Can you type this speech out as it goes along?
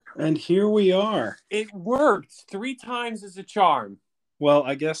And here we are. It worked 3 times as a charm. Well,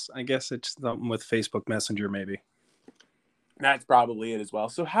 I guess it's something with Facebook Messenger, maybe. That's probably it as well.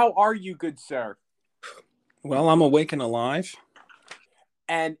 So how are you, good sir? Well, I'm awake and alive.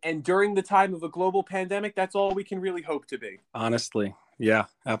 And during the time of a global pandemic, that's all we can really hope to be. Honestly. Yeah,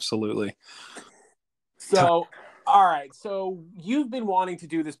 absolutely. So, all right. So you've been wanting to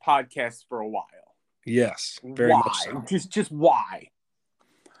do this podcast for a while. Yes, very much so. Just why?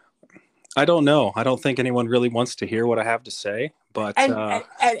 I don't know. I don't think anyone really wants to hear what I have to say, but And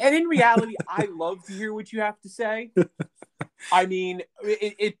in reality, I love to hear what you have to say. I mean,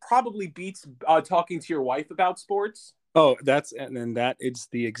 it probably beats talking to your wife about sports. oh, that is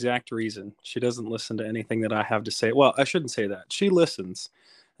the exact reason. She doesn't listen to anything that I have to say. Well, I shouldn't say that. She listens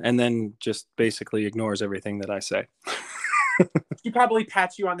and then just basically ignores everything that I say. She probably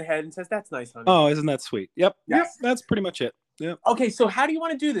pats you on the head and says, "That's nice, honey." Oh, isn't that sweet? Yep. Yes. Yep, that's pretty much it. Yep. Okay, so how do you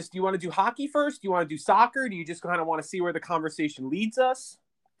want to do this? Do you want to do hockey first? Do you want to do soccer? Do you just kind of want to see where the conversation leads us?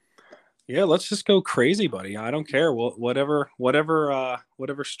 Yeah, let's just go crazy, buddy. I don't care. Well, whatever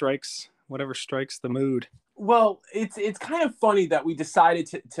strikes the mood. Well, it's kind of funny that we decided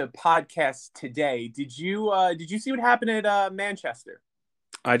to podcast today. Did you see what happened at Manchester?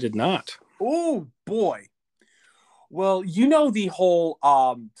 I did not. Oh boy. Well, you know the whole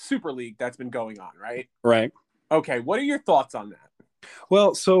Super League that's been going on, right? Right. Okay, what are your thoughts on that?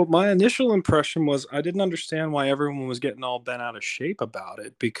 Well, so my initial impression was I didn't understand why everyone was getting all bent out of shape about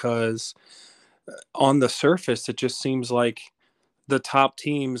it because on the surface, it just seems like the top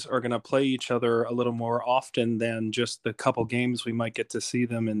teams are going to play each other a little more often than just the couple games we might get to see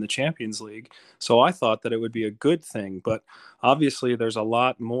them in the Champions League. So I thought that it would be a good thing, but obviously there's a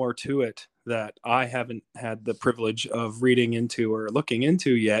lot more to it that I haven't had the privilege of reading into or looking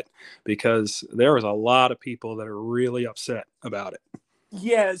into yet because there was a lot of people that are really upset about it.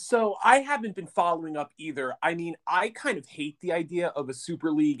 Yeah, so I haven't been following up either. I mean, I kind of hate the idea of a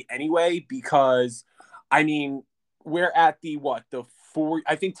Super League anyway because, I mean, we're at the 4.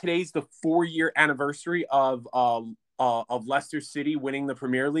 I think today's the 4-year anniversary of Leicester City winning the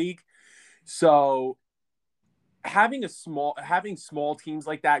Premier League. So having small teams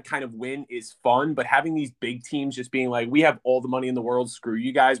like that kind of win is fun, but having these big teams just being like, we have all the money in the world, screw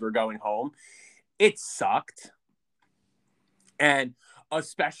you guys, we're going home. It sucked. And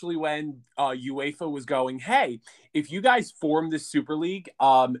especially when UEFA was going, hey, if you guys form this Super League,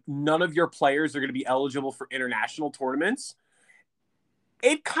 none of your players are going to be eligible for international tournaments.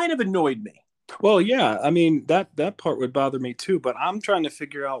 It kind of annoyed me. Well, yeah, I mean that part would bother me too, but I'm trying to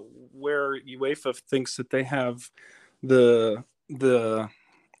figure out where UEFA thinks that they have the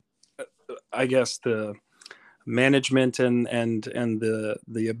I guess the management and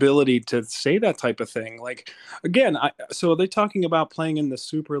the ability to say that type of thing. Like again, so are they talking about playing in the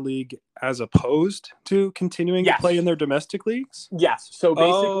Super League as opposed to continuing to play in their domestic leagues? Yes. So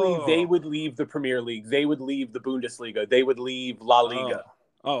basically, they would leave the Premier League, they would leave the Bundesliga, they would leave La Liga.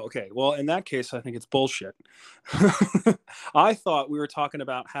 Oh, okay. Well, in that case, I think it's bullshit. I thought we were talking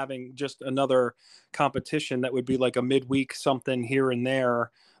about having just another competition that would be like a midweek something here and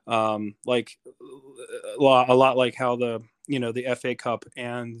there, like a lot like how the FA Cup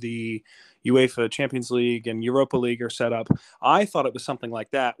and the UEFA Champions League and Europa League are set up. I thought it was something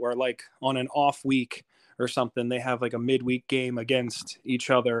like that, where like on an off week or something, they have like a midweek game against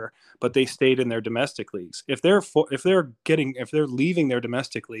each other, but they stayed in their domestic leagues. If they're leaving their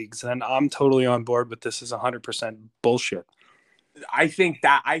domestic leagues, then I'm totally on board with this as 100% bullshit. I think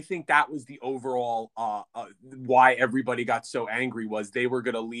that was the overall why everybody got so angry was they were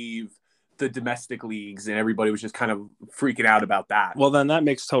going to leave the domestic leagues and everybody was just kind of freaking out about that. Well, then that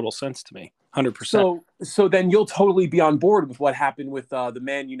makes total sense to me. 100%. So then you'll totally be on board with what happened with the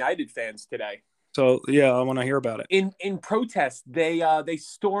Man United fans today. So yeah, I want to hear about it. In protest, they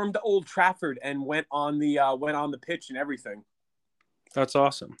stormed Old Trafford and went on the pitch and everything. That's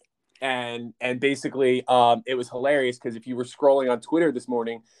awesome. And basically, it was hilarious because if you were scrolling on Twitter this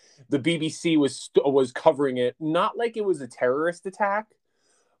morning, the BBC was covering it not like it was a terrorist attack,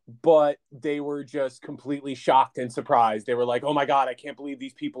 but they were just completely shocked and surprised. They were like, "Oh my God, I can't believe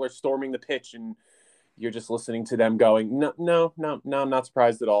these people are storming the pitch," and you're just listening to them going, "No, I'm not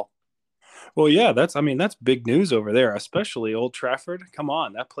surprised at all." Well, yeah, that's big news over there, especially Old Trafford. Come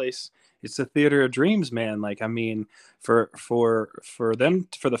on, that place, it's a theater of dreams, man. Like, I mean, for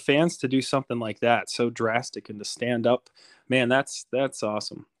the fans to do something like that, so drastic and to stand up, man, that's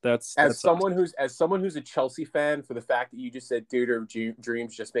awesome. That's someone awesome. who's a Chelsea fan, for the fact that you just said theater of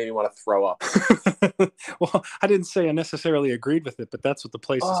dreams just made me want to throw up. Well, I didn't say I necessarily agreed with it, but that's what the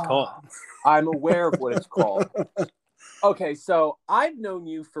place is called. I'm aware of what it's called. Okay, so I've known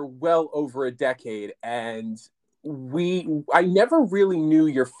you for well over a decade, and I never really knew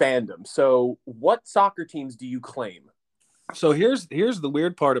your fandom. So, what soccer teams do you claim? So here's the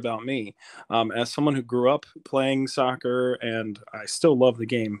weird part about me, as someone who grew up playing soccer and I still love the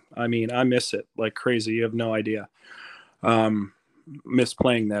game. I mean, I miss it like crazy. You have no idea. Um, Miss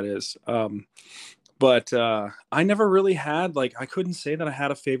playing, that is. But I never really had, like, I couldn't say that I had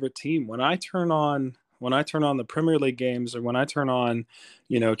a favorite team. When I turn on the Premier League games, or when I turn on,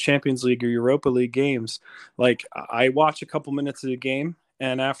 Champions League or Europa League games, like I watch a couple minutes of the game,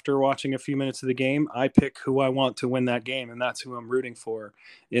 and after watching a few minutes of the game, I pick who I want to win that game, and that's who I'm rooting for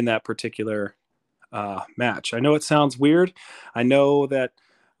in that particular match. I know it sounds weird. I know that.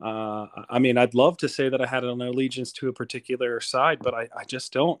 I mean, I'd love to say that I had an allegiance to a particular side, but I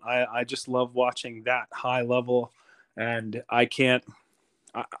just don't. I just love watching that high level, and I can't.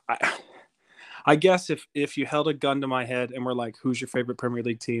 I, I guess if you held a gun to my head and were like, "Who's your favorite Premier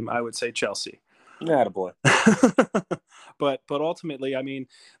League team?" I would say Chelsea. Attaboy. But ultimately, I mean,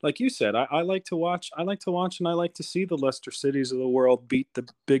 like you said, I like to watch. I like to watch, and I like to see the Leicester Cities of the world beat the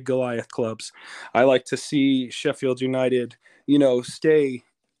big Goliath clubs. I like to see Sheffield United, stay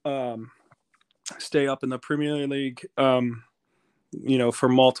um, stay up in the Premier League. For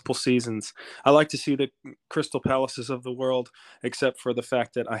multiple seasons. I like to see the Crystal Palaces of the world, except for the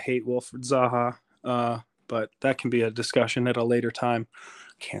fact that I hate Wilfred Zaha. But that can be a discussion at a later time.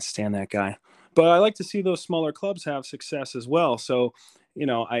 Can't stand that guy. But I like to see those smaller clubs have success as well. So,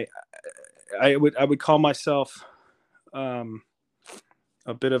 I would call myself um,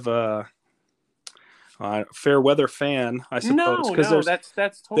 a bit of a fair weather fan, I suppose, No, because no, there's that's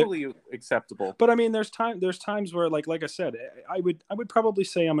there, totally acceptable. but I mean, there's times where, like I said, I would probably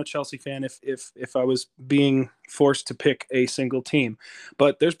say I'm a Chelsea fan if I was being forced to pick a single team.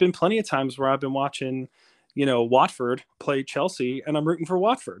 But there's been plenty of times where I've been watching, Watford play Chelsea, and I'm rooting for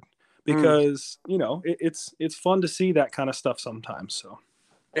Watford Mm. because it's fun to see that kind of stuff sometimes. So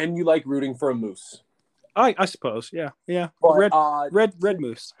And you like rooting for a moose. I suppose, yeah, yeah, But red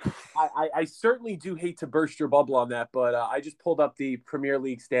moose. I certainly do hate to burst your bubble on that, but I just pulled up the Premier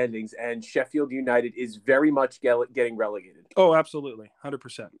League standings, and Sheffield United is very much getting relegated. Oh, absolutely,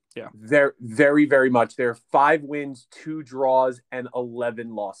 100%. Yeah. They're very, very much. They're 5 wins, 2 draws, and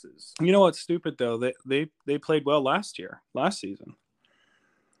 11 losses. You know what's stupid though? They played well last season.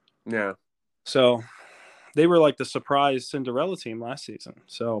 Yeah. So they were like the surprise Cinderella team last season.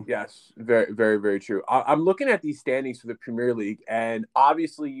 So Yes, very, very, very true. I'm looking at these standings for the Premier League, and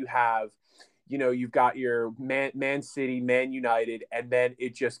obviously you've got your Man City, Man United, and then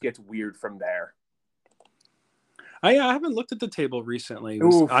it just gets weird from there. I haven't looked at the table recently.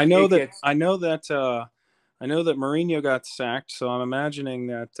 Oof, I know it that gets. I know that I know that Mourinho got sacked, so I'm imagining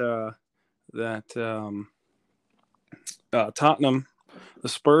that Tottenham, the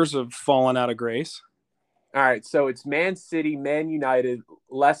Spurs have fallen out of grace. All right, so it's Man City, Man United,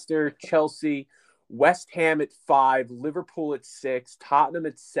 Leicester, Chelsea, West Ham at 5, Liverpool at 6, Tottenham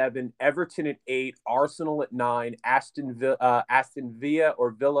at 7, Everton at 8, Arsenal at 9, Aston Villa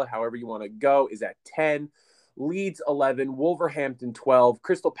or Villa, however you want to go, is at 10, Leeds 11, Wolverhampton 12,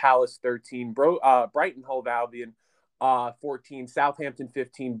 Crystal Palace 13, Brighton Hove Albion 14, Southampton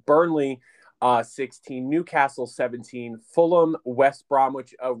 15, Burnley 16, Newcastle 17, Fulham, West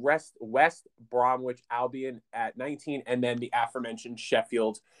Bromwich Albion at 19, and then the aforementioned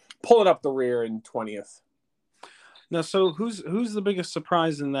Sheffield pulling up the rear in 20th. Now, so who's the biggest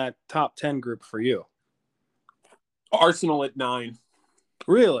surprise in that top 10 group for you? Arsenal at 9.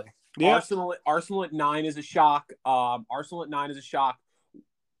 Really? Yeah. Arsenal at 9 is a shock. Arsenal at 9 is a shock.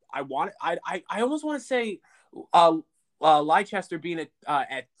 I almost want to say Leicester being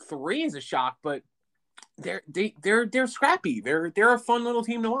at 3 is a shock, but they're scrappy. They're a fun little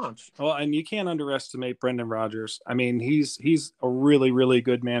team to watch. Well, and you can't underestimate Brendan Rodgers. I mean, he's a really, really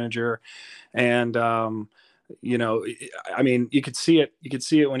good manager, and I mean, you could see it. You could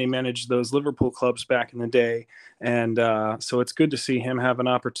see it when he managed those Liverpool clubs back in the day, and so it's good to see him have an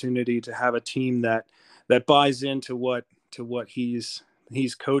opportunity to have a team that buys into what he's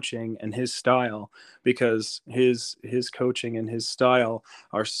coaching and his style, because his coaching and his style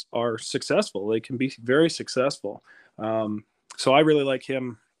are successful. They can be very successful. So I really like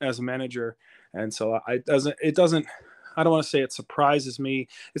him as a manager, and so it doesn't. I don't want to say it surprises me.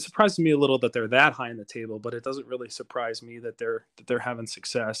 It surprises me a little that they're that high in the table, but it doesn't really surprise me that they're having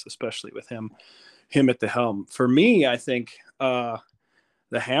success, especially with him at the helm. For me, I think the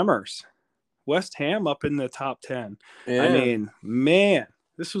Hammers, West Ham up in the top 10. Yeah. I mean, man,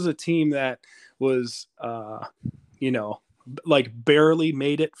 this was a team that was like barely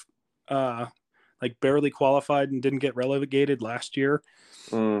made it. like barely qualified and didn't get relegated last year.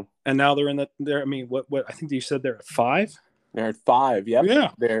 Mm. And now they're in the there. I mean, what I think you said they're at 5. They're at 5. Yep.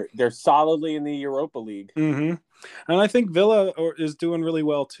 Yeah. They're solidly in the Europa League. Mm-hmm. And I think Villa is doing really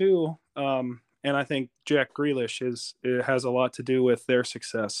well too. And I think Jack Grealish has a lot to do with their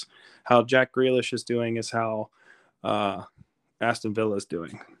success. How Jack Grealish is doing is how Aston Villa is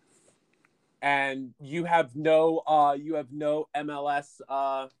doing. And you have no MLS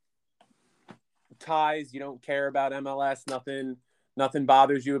ties. You don't care about MLS. Nothing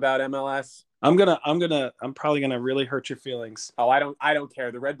bothers you about MLS. I'm probably gonna really hurt your feelings. Oh, I don't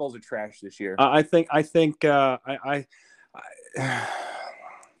care. The Red Bulls are trash this year. I think the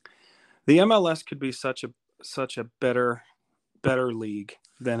MLS could be such a better league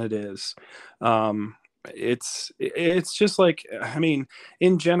than it is. It's just like, I mean,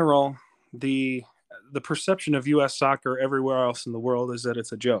 in general, the perception of U.S. soccer everywhere else in the world is that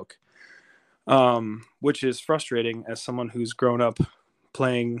it's a joke, which is frustrating as someone who's grown up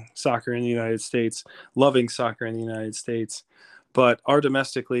playing soccer in the United States, loving soccer in the United States. But our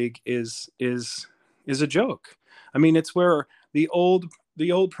domestic league is a joke. I mean, it's where the old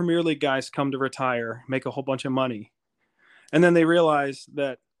Premier League guys come to retire, make a whole bunch of money, and then they realize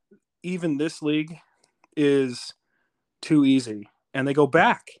that even this league is too easy, and they go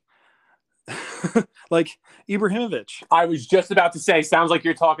back. Like Ibrahimovic. I was just about to say, sounds like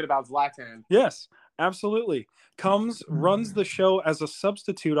you're talking about Zlatan. Yes, absolutely. Runs the show as a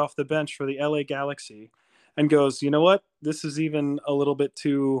substitute off the bench for the LA Galaxy and goes, you know what? This is even a little bit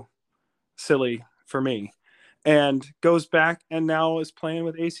too silly for me. And goes back and now is playing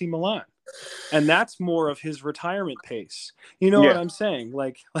with AC Milan. And that's more of his retirement pace. You know what I'm saying?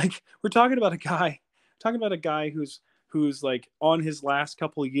 Like we're talking about a guy who's like on his last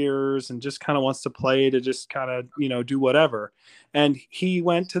couple of years and just kind of wants to play to just kind of, do whatever. And he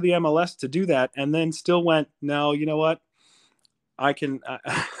went to the MLS to do that and then still went, no, you know what? I can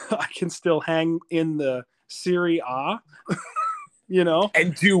still hang in the Serie A,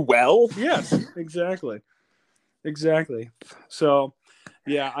 and do well. Yes, exactly. So,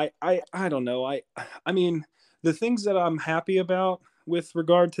 yeah, I don't know. I mean, the things that I'm happy about with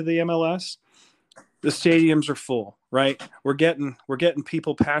regard to the MLS, the stadiums are full, right? We're getting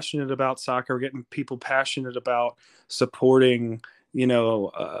people passionate about soccer. We're getting people passionate about supporting,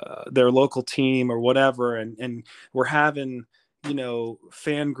 their local team or whatever. And we're having,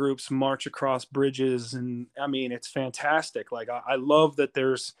 fan groups march across bridges. And I mean, it's fantastic. Like, I love that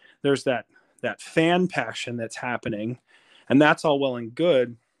there's that fan passion that's happening, and that's all well and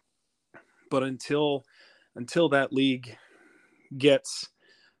good. But until that league gets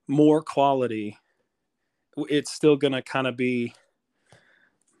more quality, it's still going to kind of be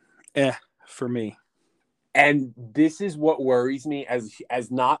for me. And this is what worries me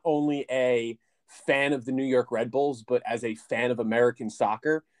as not only a fan of the New York Red Bulls, but as a fan of American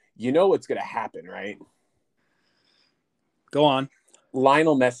soccer. You know what's going to happen, right? Go on.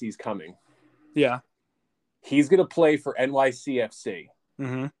 Lionel Messi's coming. Yeah. He's going to play for NYCFC.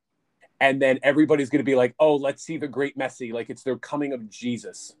 Mm-hmm. And then everybody's going to be like, oh, let's see the great Messi. Like it's their coming of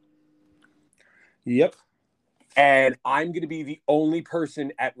Jesus. Yep. And I'm going to be the only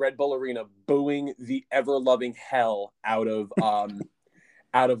person at Red Bull Arena booing the ever-loving hell out of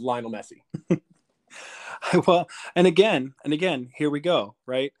Lionel Messi. Well, and again, here we go,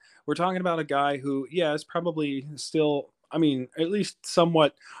 right? We're talking about a guy who, is probably still, I mean, at least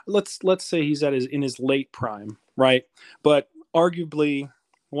somewhat, let's say he's in his late prime, right? But arguably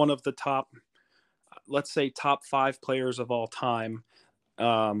one of the top 5 players of all time,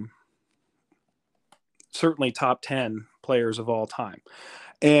 certainly top 10 players of all time.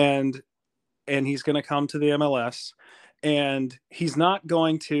 And he's going to come to the MLS, and he's not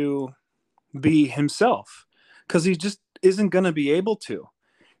going to be himself because he just isn't going to be able to.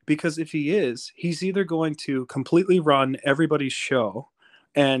 Because if he is, he's either going to completely run everybody's show,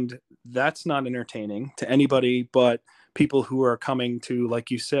 and that's not entertaining to anybody but people who are coming to, like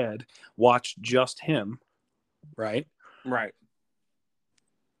you said, watch just him, right? Right.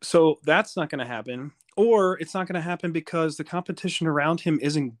 So that's not going to happen. Or it's not going to happen because the competition around him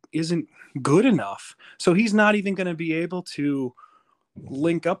isn't good enough. So he's not even going to be able to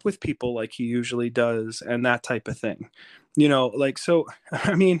link up with people like he usually does and that type of thing. So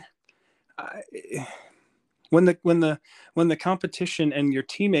I mean, when the competition and your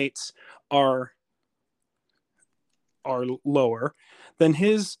teammates are lower, then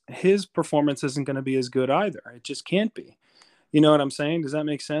his performance isn't going to be as good either. It just can't be. You know what I'm saying? Does that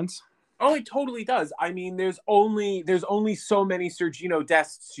make sense? Oh, it totally does. I mean, there's only so many Sergino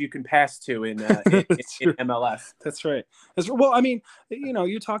Dests you can pass to in MLS. That's right. Well, I mean,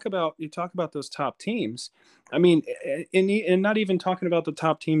 you talk about those top teams. I mean, and not even talking about the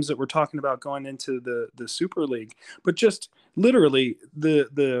top teams that we're talking about going into the Super League, but just literally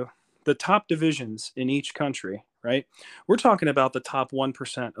the top divisions in each country. Right? We're talking about the top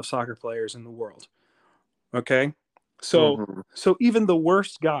 1% of soccer players in the world. Okay, so Mm-hmm. so even the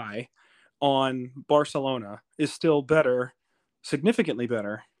worst guy on Barcelona is still better, significantly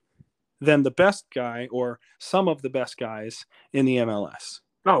better than the best guy or some of the best guys in the MLS.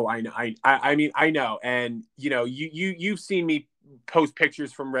 Oh, I know. I mean, I know. And you've seen me post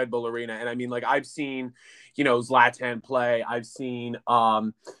pictures from Red Bull Arena, and I mean, like, I've seen, Zlatan play. I've seen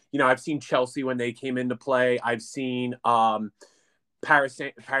Chelsea when they came into play. I've seen Paris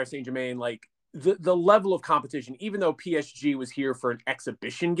Saint-Germain. Like, the level of competition, even though PSG was here for an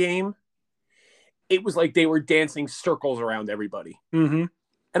exhibition game, it was like they were dancing circles around everybody. Mm-hmm.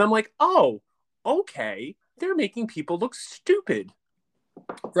 And I'm like, oh, okay, they're making people look stupid.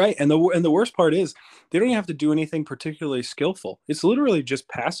 Right, and the worst part is they don't even have to do anything particularly skillful. It's literally just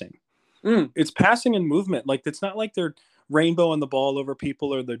passing. It's passing and movement. Like, it's not like they're rainbowing the ball over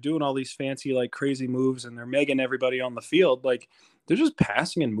people or they're doing all these fancy, like, crazy moves and they're megging everybody on the field. Like, they're just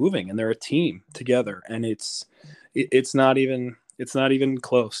passing and moving, and they're a team together. And it's not even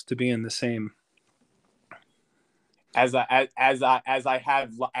close to being the same. As I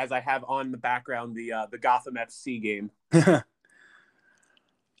have on the background the Gotham FC game.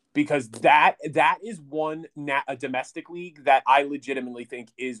 Because that is a domestic league that I legitimately think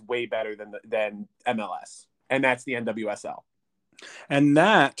is way better than MLS, and that's the NWSL. And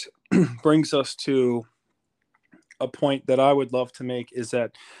that brings us to a point that I would love to make, is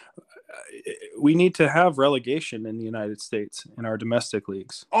that we need to have relegation in the United States in our domestic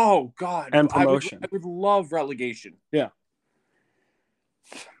leagues. Oh God, and promotion. I would love relegation. Yeah,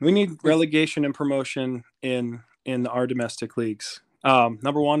 we need relegation and promotion in our domestic leagues.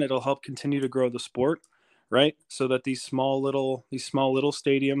 Number one, it'll help continue to grow the sport, right? So that these small little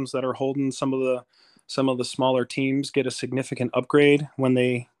stadiums that are holding some of the smaller teams get a significant upgrade when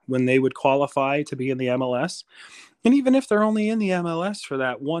they would qualify to be in the MLS. And even if they're only in the MLS for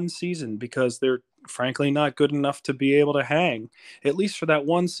that one season, because they're frankly not good enough to be able to hang, at least for that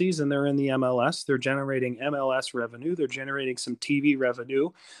one season they're in the MLS, they're generating MLS revenue, they're generating some TV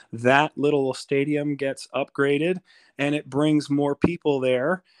revenue. That little stadium gets upgraded and it brings more people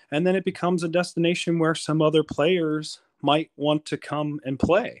there, and then it becomes a destination where some other players might want to come and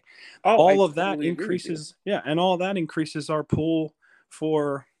play. All of that increases, and all that increases our pool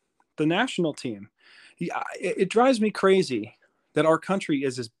for the national team. It drives me crazy that our country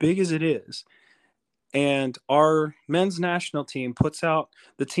is as big as it is, and our men's national team puts out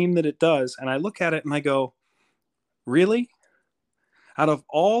the team that it does, and I look at it and I go, really? Out of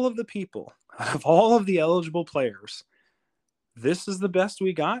all of the people, out of all of the eligible players, this is the best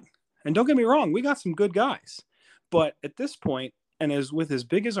we got? And don't get me wrong, we got some good guys. But at this point, and as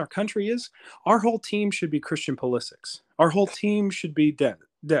big as our country is, our whole team should be Christian Pulisic. Our whole team should be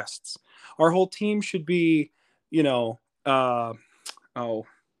Dests. Our whole team should be, blanking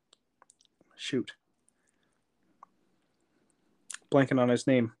on his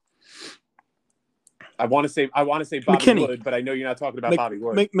name. I want to say Bobby McKinney. Wood, but I know you're not talking about Bobby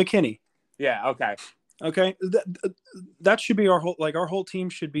Wood. McKinney. Yeah. Okay. That should be our whole team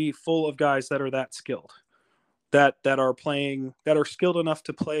should be full of guys that are that skilled, that are skilled enough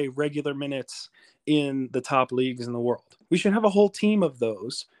to play regular minutes in the top leagues in the world. We should have a whole team of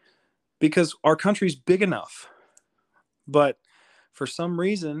those because our country's big enough. But for some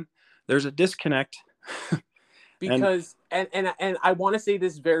reason, there's a disconnect. Because and I want to say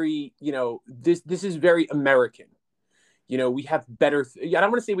this very, this is very American. We have better. I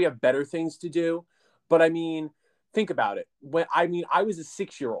don't want to say we have better things to do, but I mean, think about it. I was a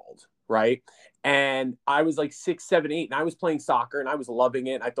 6-year-old, right? And I was like 6, 7, 8, and I was playing soccer and I was loving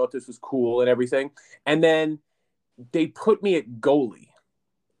it. I thought this was cool and everything. And then they put me at goalie,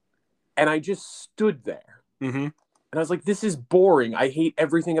 and I just stood there. Mm-hmm. And I was like, this is boring. I hate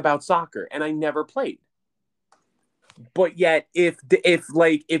everything about soccer, and I never played. But yet, if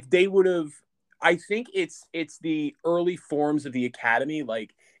they would have, I think it's the early forms of the academy.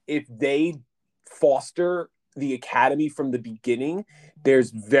 Like, if they foster the academy from the beginning,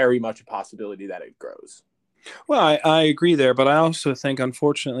 there's very much a possibility that it grows. Well, I agree there, but I also think,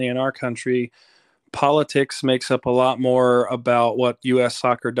 unfortunately, in our country, politics makes up a lot more about what U.S.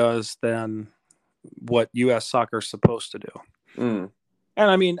 soccer does than what U.S. soccer is supposed to do. Mm. And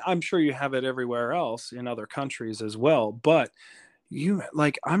I mean, I'm sure you have it everywhere else in other countries as well. But,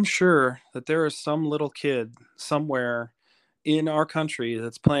 I'm sure that there is some little kid somewhere in our country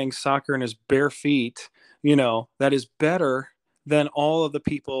that's playing soccer in his bare feet, that is better than all of the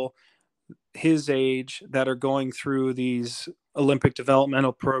people his age that are going through these Olympic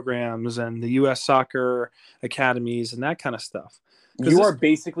developmental programs and the U.S. soccer academies and that kind of stuff. You are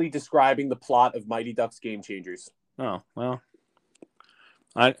basically describing the plot of Mighty Ducks Game Changers. Oh, well,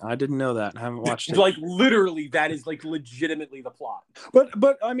 I didn't know that. I haven't watched it. Like literally, that is like legitimately the plot.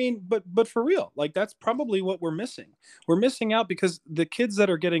 But I mean, but for real, like that's probably what we're missing. We're missing out because the kids that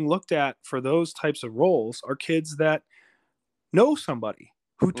are getting looked at for those types of roles are kids that know somebody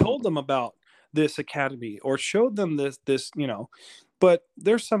who told them about this academy or showed them this. But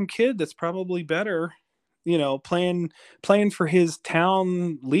there's some kid that's probably better, playing for his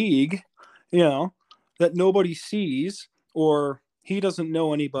town league, that nobody sees, or he doesn't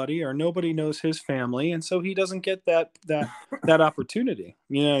know anybody, or nobody knows his family, and so he doesn't get that opportunity.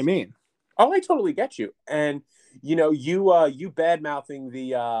 You know what I mean? Oh, I totally get you. And you bad mouthing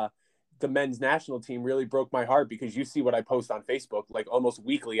the men's national team really broke my heart, because you see what I post on Facebook like almost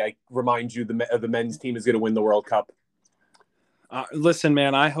weekly. I remind you the men's team is going to win the World Cup. Listen,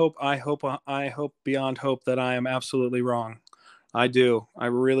 man, I hope beyond hope that I am absolutely wrong. I do. I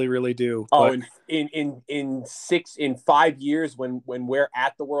really, really do. Oh, but in 5 years, when we're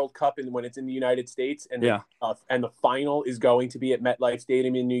at the World Cup and when it's in the United States, and and the final is going to be at MetLife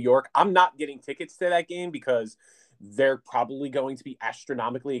Stadium in New York, I'm not getting tickets to that game because they're probably going to be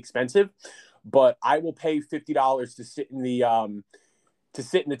astronomically expensive. But I will pay $50 to sit in the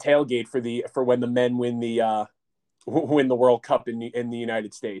tailgate for when the men win the World Cup in the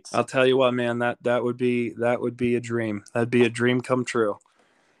United States. I'll tell you what, man, that would be a dream. That'd be a dream come true.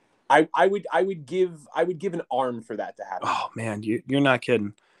 I would give an arm for that to happen. Oh man, you're not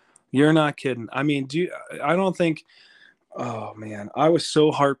kidding. You're not kidding. I mean, I don't think. Oh man, I was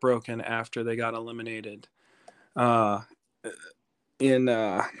so heartbroken after they got eliminated. In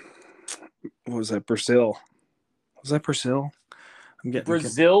what was that, Brazil? Was that Brazil?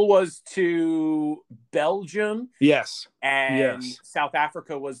 Brazil was to Belgium. Yes. And South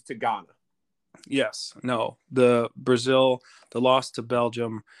Africa was to Ghana. Yes. No. The loss to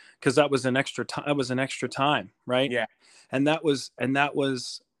Belgium, because that was an extra time. That was an extra time, right? Yeah. And that was.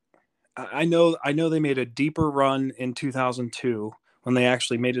 I know they made a deeper run in 2002 when they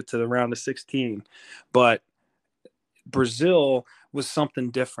actually made it to the round of 16, but Brazil was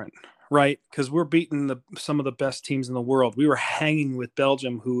something different. Right, because we're beating some of the best teams in the world. We were hanging with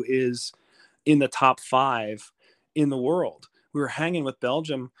Belgium, who is in the top 5 in the world. We were hanging with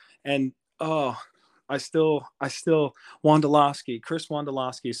Belgium, and I still Wondolowski, Chris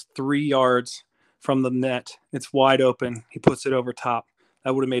Wondolowski is 3 yards from the net. It's wide open. He puts it over top.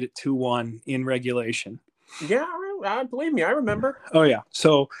 That would have made it 2-1 in regulation. Yeah, believe me, I remember. Oh yeah.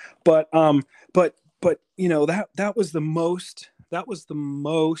 So, but that was the most. That was the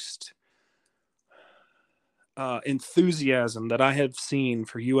most enthusiasm that I have seen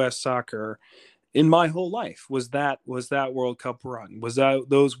for U.S. soccer in my whole life. Was that World Cup run, was that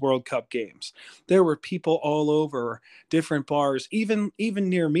those World Cup games. There were people all over different bars, even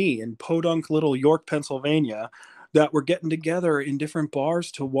near me in Podunk, Little York, Pennsylvania, that were getting together in different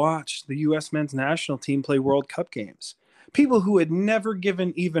bars to watch the U.S. men's national team play World Cup games. People who had never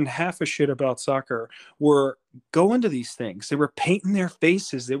given even half a shit about soccer were going to these things. They were painting their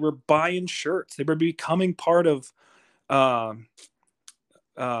faces. They were buying shirts. They were becoming part of, not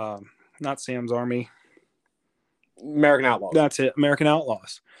Sam's Army. American Outlaws. That's it. American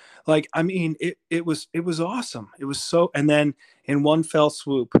Outlaws. Like, I mean, it was awesome. It was so, and then in one fell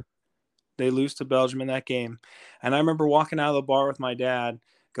swoop, they lose to Belgium in that game. And I remember walking out of the bar with my dad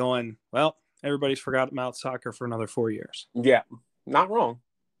going, well, everybody's forgotten about soccer for another 4 years. Yeah, not wrong.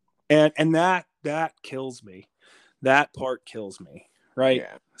 And that kills me. That part kills me, right?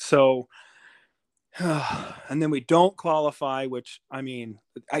 Yeah. So, and then we don't qualify, which, I mean,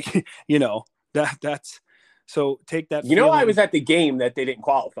 that's so take that. I was at the game that they didn't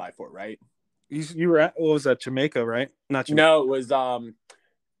qualify for, right? You were at, what was that, Jamaica, right? Not Jamaica. No,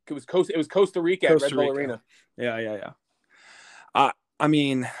 it was Costa Rica at Red Bull Arena. Yeah. I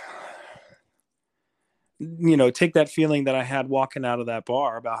mean, take that feeling that I had walking out of that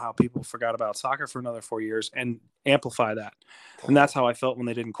bar about how people forgot about soccer for another 4 years and amplify that. And that's how I felt when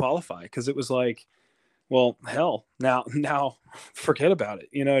they didn't qualify. Cause it was like, well, hell, now forget about it.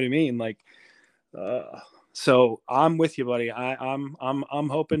 You know what I mean? Like, so I'm with you, buddy. I'm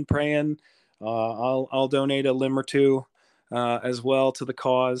hoping, praying, I'll donate a limb or two, as well to the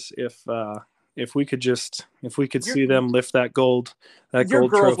cause. If if we could Your see them lift that gold your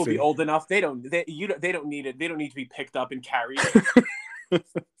girls will be trophy. old enough. They don't need it. They don't need to be picked up and carried.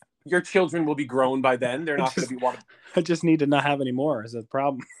 Your children will be grown by then. They're not going to be wanting. I just need to not have any more. Is that the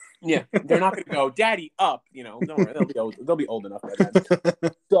problem? Yeah, they're not going to go, Daddy, up. Don't worry, they'll be old enough by then.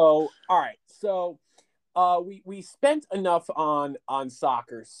 So, all right. So, we spent enough on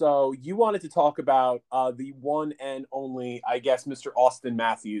soccer. So you wanted to talk about the one and only, I guess, Mr. Austin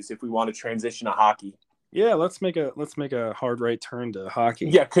Matthews. If we want to transition to hockey. Yeah, let's make a hard right turn to hockey.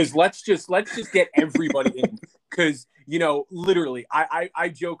 Yeah, because let's just get everybody in. Because literally,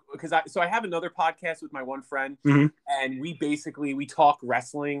 I joke because I have another podcast with my one friend, and we talk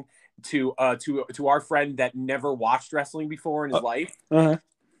wrestling to our friend that never watched wrestling before in his life.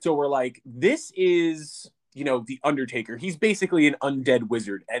 So we're like, this is the Undertaker. He's basically an undead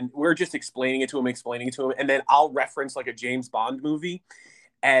wizard, and we're just explaining it to him, and then I'll reference like a James Bond movie.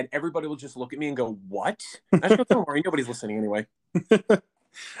 And everybody will just look at me and go, "What?" I just go, "Don't worry, nobody's listening anyway."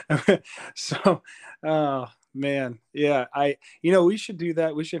 So, oh man, yeah, we should do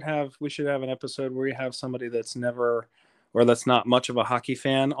that. We should have an episode where we have somebody that's never or that's not much of a hockey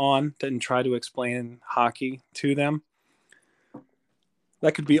fan on and try to explain hockey to them.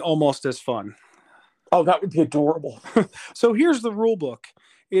 That could be almost as fun. Oh, that would be adorable. So here's the rule book.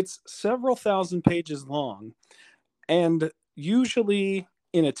 It's several thousand pages long, and usually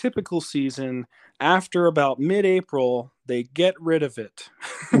in a typical season, after about mid-April, they get rid of it.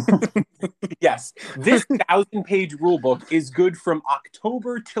 Yes. This 1,000-page rule book is good from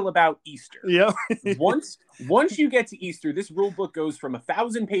October till about Easter. Yeah. Once you get to Easter, this rule book goes from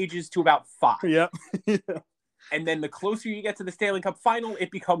 1,000 pages to about 5. Yeah. And then the closer you get to the Stanley Cup final,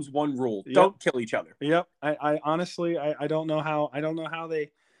 it becomes one rule. Yep. Don't kill each other. Yep. I honestly, I don't know how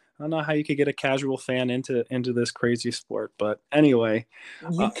you could get a casual fan into this crazy sport, but anyway,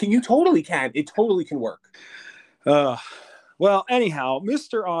 you totally can. It totally can work. Well, anyhow,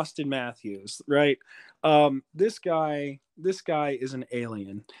 Mr. Austin Matthews, right? This guy is an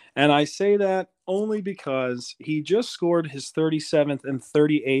alien, and I say that only because he just scored his 37th and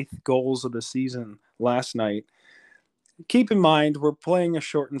 38th goals of the season last night. Keep in mind, we're playing a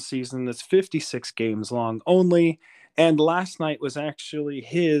shortened season that's 56 games long only. And last night was actually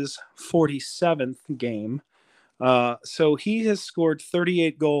his 47th game. So he has scored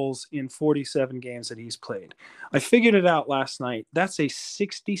 38 goals in 47 games that he's played. I figured it out last night. That's a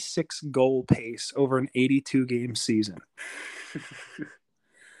 66 goal pace over an 82 game season.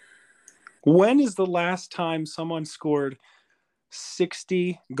 When is the last time someone scored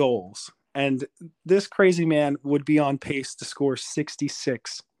 60 goals? And this crazy man would be on pace to score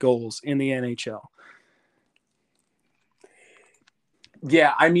 66 goals in the NHL.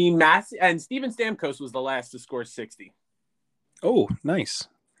 Yeah, I mean, Steven Stamkos was the last to score 60. Oh, nice.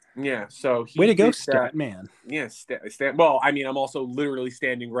 Yeah, so way to go, Stat Man. Yeah, well, I mean, I'm also literally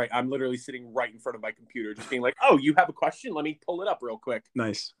sitting right in front of my computer, just being like, "Oh, you have a question? Let me pull it up real quick."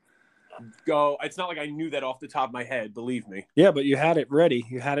 Nice. Go. It's not like I knew that off the top of my head, believe me. Yeah, but you had it ready.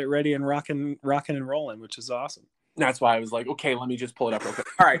 You had it ready and rocking and rolling, which is awesome. That's why I was like, okay, let me just pull it up real quick.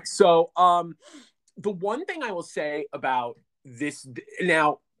 All right, so the one thing I will say about this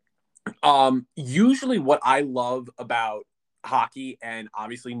now, usually what I love about hockey, and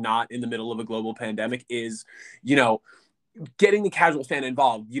obviously not in the middle of a global pandemic, is getting the casual fan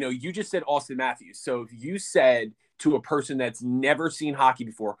involved. You just said Austin Matthews, so if you said to a person that's never seen hockey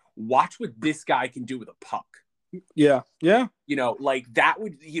before, watch what this guy can do with a puck. Yeah. Like that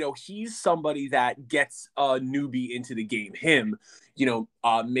would, he's somebody that gets a newbie into the game. Him,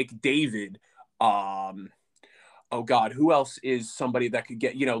 McDavid, oh God, who else is somebody that could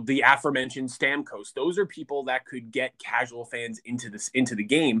get, the aforementioned Stamkos? Those are people that could get casual fans into the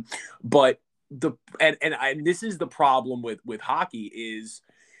game. But and this is the problem with hockey is,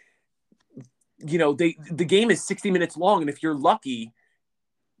 the game is 60 minutes long, and if you're lucky,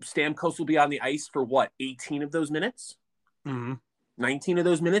 Stamkos will be on the ice for what, 18 of those minutes, 19 of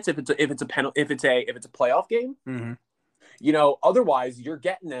those minutes if it's a playoff game. Otherwise you're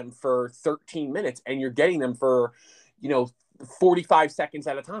getting them for 13 minutes and you're getting them for 45 seconds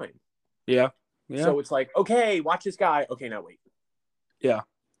at a time. Yeah. So it's like, okay, watch this guy. Okay, now wait. Yeah.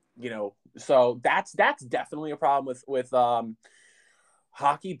 So that's definitely a problem with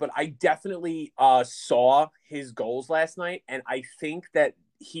hockey, but I definitely saw his goals last night, and I think that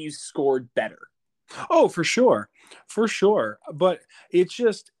he's scored better. Oh, for sure. But it's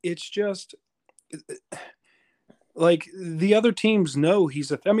just like the other teams know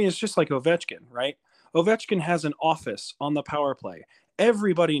it's just like Ovechkin, right? Ovechkin has an office on the power play.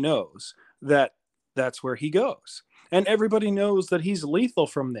 Everybody knows that that's where he goes. And everybody knows that he's lethal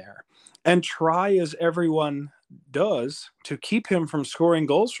from there. And try as everyone does to keep him from scoring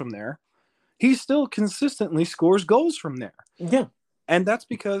goals from there, he still consistently scores goals from there. Yeah. And that's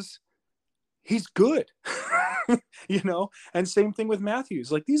because he's good. And same thing with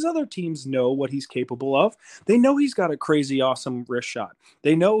Matthews. Like, these other teams know what he's capable of. They know he's got a crazy awesome wrist shot.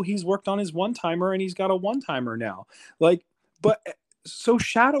 They know he's worked on his one-timer and he's got a one-timer now. So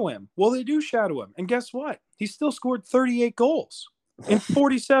shadow him. Well, they do shadow him. And guess what? He still scored 38 goals in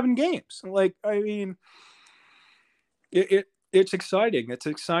 47 games. It's exciting. It's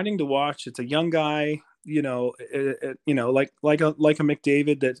exciting to watch. It's a young guy, like a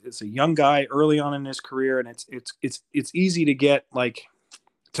McDavid, that it's a young guy early on in his career, and it's easy to get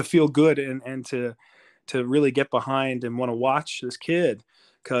to feel good and to really get behind and want to watch this kid,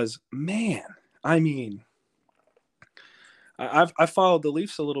 because man, I've followed the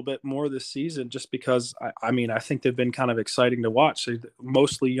Leafs a little bit more this season just because I think they've been kind of exciting to watch. They're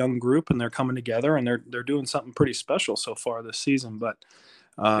mostly young group, and they're coming together, and they're doing something pretty special so far this season. But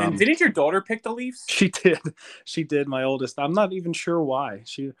and didn't your daughter pick the Leafs? She did. My oldest. I'm not even sure why.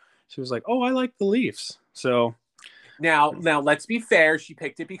 She was like, "Oh, I like the Leafs." So now let's be fair. She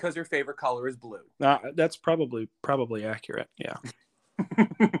picked it because her favorite color is blue. That's probably accurate. Yeah.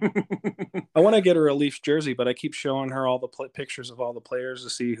 I want to get her a Leafs jersey, but I keep showing her all the pictures of all the players to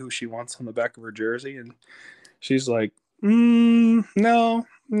see who she wants on the back of her jersey, and she's like, no.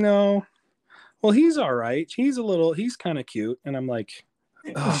 Well, he's all right. He's kind of cute, and I'm like,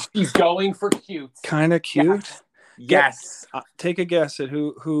 oh, she's going for cute. Kind of cute. Yes. Take a guess at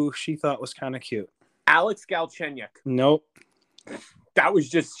who she thought was kind of cute. Alex Galchenyuk. Nope. That was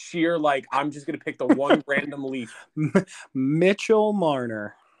just sheer, I'm just going to pick the one random Leaf. Mitchell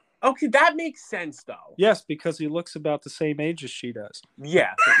Marner. Okay, that makes sense, though. Yes, because he looks about the same age as she does.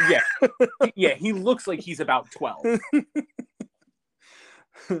 Yeah. Yeah, he looks like he's about 12.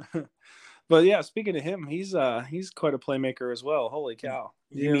 But yeah, speaking of him, he's quite a playmaker as well. Holy cow.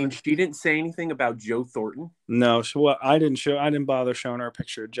 You mean she didn't say anything about Joe Thornton? No, I didn't bother showing her a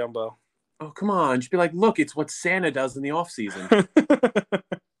picture of Jumbo. Oh, come on. Just be like, look, it's what Santa does in the off season.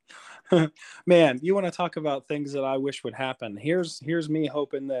 Man, you want to talk about things that I wish would happen. Here's me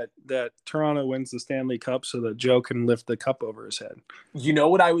hoping that Toronto wins the Stanley Cup so that Joe can lift the cup over his head. You know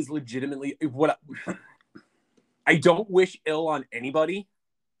what I was legitimately I don't wish ill on anybody.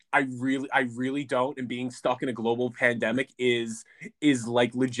 I really don't. And being stuck in a global pandemic is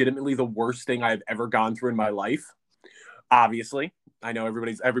legitimately the worst thing I've ever gone through in my life. Obviously, I know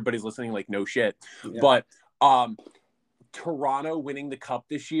everybody's listening like, no shit. Yeah. But Toronto winning the cup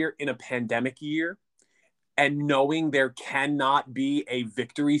this year in a pandemic year, and knowing there cannot be a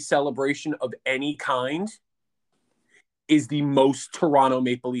victory celebration of any kind, is the most Toronto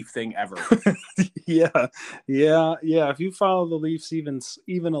Maple Leaf thing ever. Yeah. If you follow the Leafs even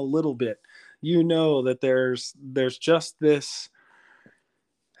a little bit, you know that there's just this.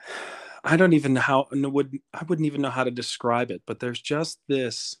 I wouldn't even know how to describe it, but there's just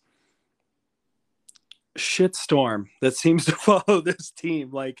this shitstorm that seems to follow this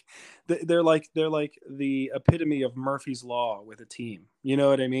team. Like they're like the epitome of Murphy's Law with a team. You know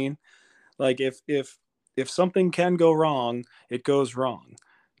what I mean? Like if something can go wrong, it goes wrong.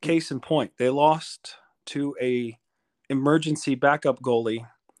 Case in point, they lost to a emergency backup goalie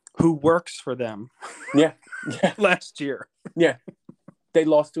who works for them. Yeah. Last year. Yeah. They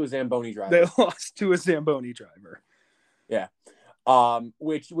lost to a Zamboni driver. Yeah.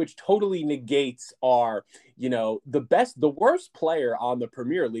 Which totally negates our, the worst player on the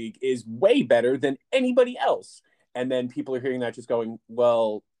Premier League is way better than anybody else. And then people are hearing that just going,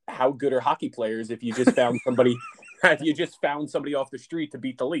 well, how good are hockey players if you just found somebody off the street to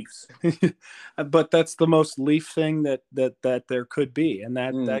beat the Leafs? But that's the most Leaf thing that there could be. And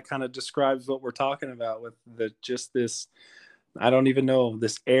that kind of describes what we're talking about with this, I don't even know,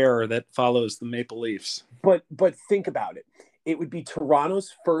 this air that follows the Maple Leafs. But think about it. It would be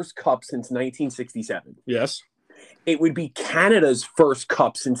Toronto's first cup since 1967. Yes. It would be Canada's first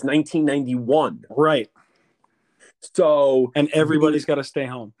cup since 1991. Right. So, and everybody's got to stay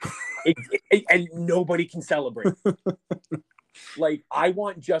home. And nobody can celebrate. Like, I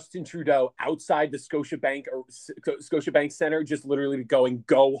want Justin Trudeau outside the Scotiabank Center, just literally going,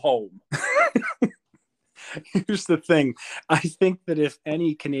 go home. Here's the thing. I think that if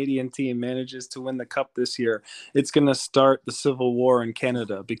any Canadian team manages to win the cup this year, it's going to start the civil war in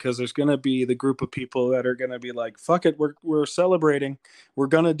Canada, because there's going to be the group of people that are going to be like, fuck it, we're celebrating. We're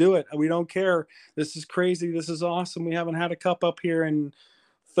going to do it. We don't care. This is crazy. This is awesome. We haven't had a cup up here in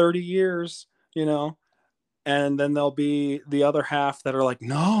 30 years, and then there'll be the other half that are like,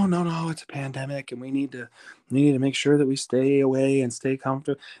 no, no, no, it's a pandemic, and we need to make sure that we stay away and stay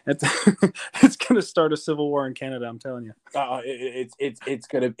comfortable. It's going to start a civil war in Canada. I'm telling you. It's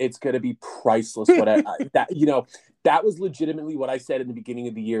gonna be priceless. That was legitimately what I said in the beginning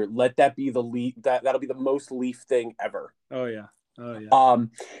of the year. Let that be the Leaf. That'll be the most Leaf thing ever. Oh yeah. Oh yeah.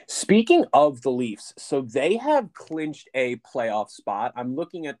 Speaking of the Leafs, so they have clinched a playoff spot. I'm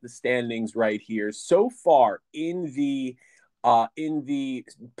looking at the standings right here. So far in the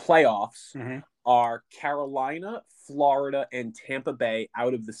playoffs Mm-hmm. are Carolina, Florida, and Tampa Bay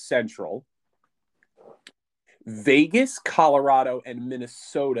out of the Central. Vegas, Colorado, and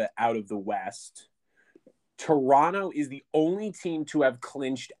Minnesota out of the West. Toronto is the only team to have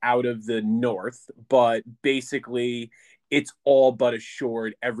clinched out of the North, but basically it's all but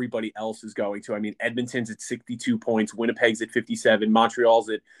assured everybody else is going to. I mean, Edmonton's at 62 points, Winnipeg's at 57, Montreal's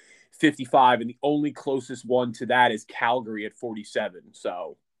at 55, and the only closest one to that is Calgary at 47.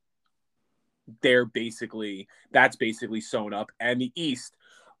 So that's basically sewn up. And the East,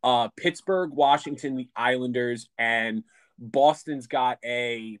 Pittsburgh, Washington, the Islanders, and Boston's got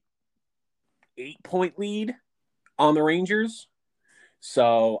a 8-point lead on the Rangers.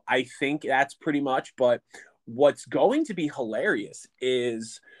 So I think that's pretty much. But what's going to be hilarious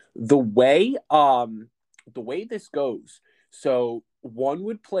is the way this goes. So one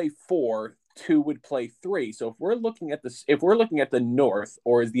would play 4, 2 would play 3. So if we're looking at the North,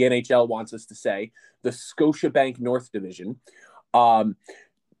 or as the NHL wants us to say, the Scotiabank North Division,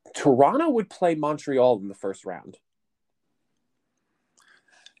 Toronto would play Montreal in the first round.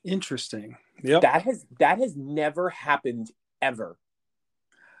 Interesting. Yep. That has never happened ever.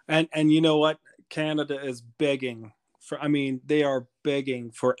 And you know what? Canada is begging for. I mean, they are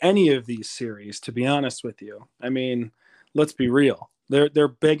begging for any of these series. To be honest with you, I mean, let's be real. They're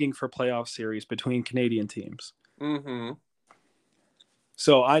begging for playoff series between Canadian teams. Mm-hmm.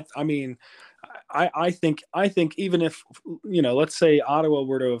 So I mean, I think even if, let's say Ottawa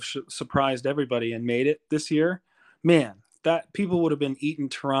were to have surprised everybody and made it this year, man, that people would have been eating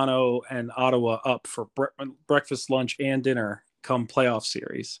Toronto and Ottawa up for breakfast, lunch, and dinner come playoff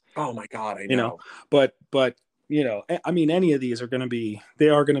series. Oh my God, I know. But I mean, any of these are going to be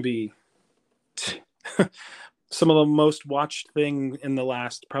some of the most watched thing in the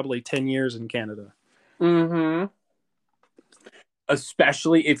last probably 10 years in Canada. Mm-hmm.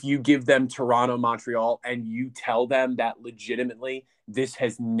 Especially if you give them Toronto, Montreal, and you tell them that legitimately this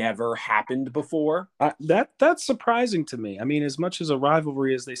has never happened before. That's surprising to me. I mean, as much as a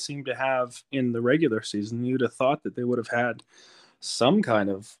rivalry as they seem to have in the regular season, you'd have thought that they would have had some kind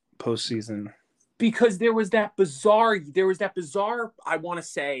of postseason. Because there was that bizarre, I want to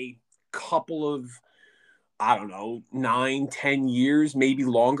say, couple of, I don't know, 9-10 years, maybe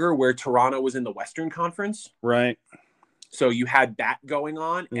longer, where Toronto was in the Western Conference. Right. So you had that going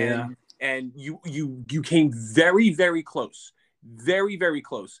on, yeah. and you came very, very close, very, very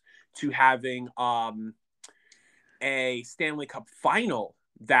close to having a Stanley Cup final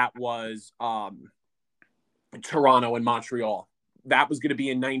that was Toronto and Montreal. That was going to be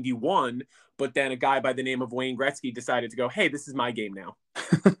in 91, but then a guy by the name of Wayne Gretzky decided to go, hey, this is my game now.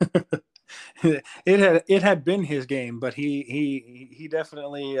 It had been his game, but he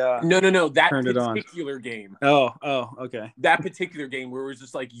definitely no that turned particular game. Oh, okay. That particular game where it was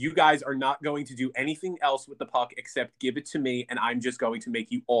just like, you guys are not going to do anything else with the puck except give it to me, and I'm just going to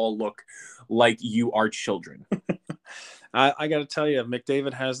make you all look like you are children. I got to tell you,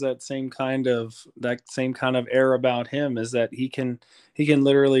 McDavid has that same kind of air about him, is that he can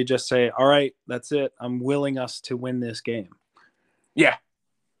literally just say, all right, that's it, I'm willing us to win this game. Yeah.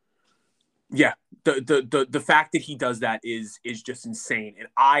 The fact that he does that is just insane, and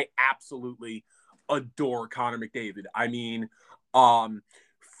I absolutely adore Connor McDavid. I mean,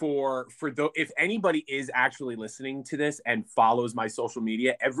 if anybody is actually listening to this and follows my social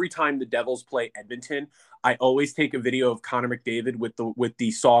media, every time the Devils play Edmonton, I always take a video of Connor McDavid with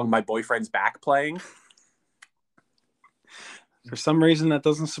the song "My Boyfriend's Back" playing. For some reason, that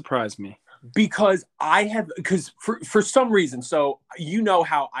doesn't surprise me. Because for some reason, so you know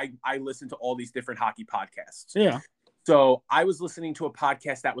how I listen to all these different hockey podcasts. Yeah. So I was listening to a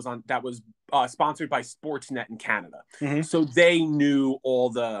podcast that was sponsored by Sportsnet in Canada. Mm-hmm. So they knew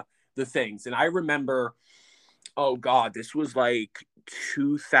all the things. And I remember, oh God, this was like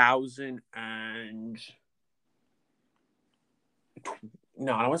 2000 and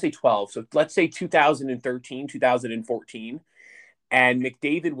no, I don't want to say 12. So let's say 2013, 2014. And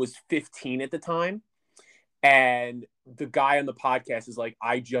McDavid was 15 at the time. And the guy on the podcast is like,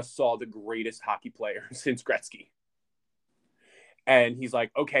 I just saw the greatest hockey player since Gretzky. And he's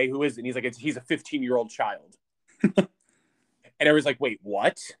like, okay, who is it? And he's like, he's a 15-year-old child. And everyone's like, wait,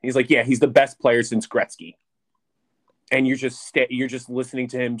 what? He's like, yeah, he's the best player since Gretzky. And you're just listening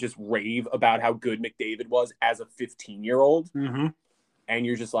to him just rave about how good McDavid was as a 15-year-old. Mm-hmm. And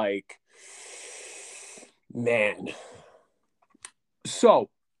you're just like, man. So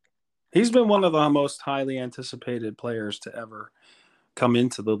he's been one of the most highly anticipated players to ever come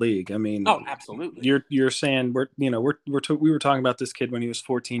into the league. I mean, oh, absolutely. You're saying we were talking about this kid when he was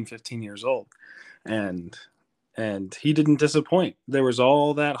 14, 15 years old, and he didn't disappoint. There was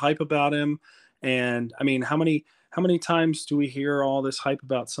all that hype about him, and I mean, how many times do we hear all this hype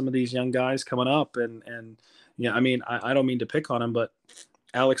about some of these young guys coming up? And I mean, I don't mean to pick on him, but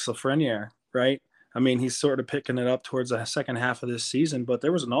Alex Lafreniere, right? I mean, he's sort of picking it up towards the second half of this season, but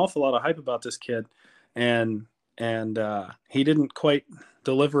there was an awful lot of hype about this kid, and he didn't quite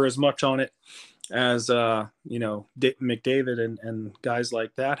deliver as much on it as McDavid and guys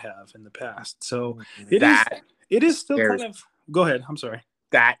like that have in the past. So it is still kind of. Go ahead. I'm sorry.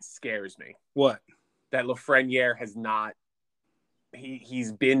 That scares me. What? That Lafreniere has not.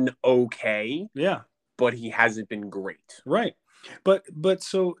 He's been okay. Yeah. But he hasn't been great. Right. But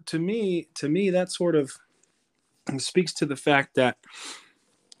so to me that sort of speaks to the fact that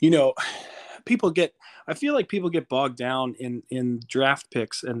I feel like people get bogged down in draft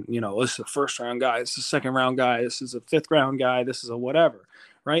picks, and this is a first round guy, this is a second round guy, this is a fifth round guy, this is a whatever,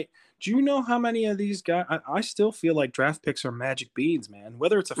 right? Do you know how many of these guys? I still feel like draft picks are magic beans, man.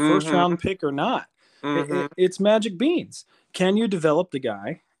 Whether it's a first round pick or not, it's magic beans. Can you develop the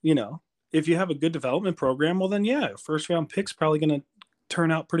guy? If you have a good development program, well then yeah, first round pick's probably going to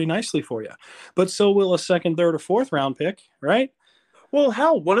turn out pretty nicely for you. But so will a second, third, or fourth round pick, right? Well,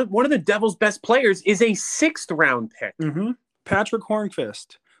 hell, one of the Devils' best players is a sixth round pick. Mm-hmm. Patrick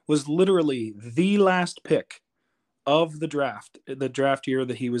Hornqvist was literally the last pick of the draft year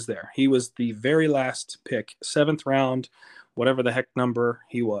that he was there. He was the very last pick, seventh round, whatever the heck number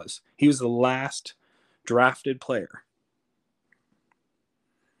he was. He was the last drafted player.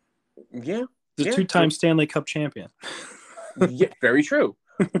 Yeah. The two-time Stanley Cup champion. Yeah, very true.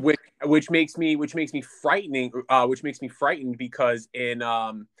 which makes me frightened because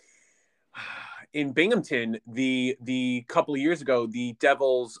in Binghamton the couple of years ago, the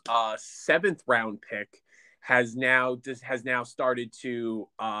Devils' seventh round pick has now started to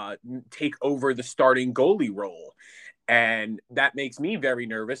take over the starting goalie role. And that makes me very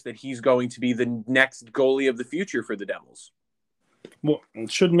nervous that he's going to be the next goalie of the future for the Devils. Well,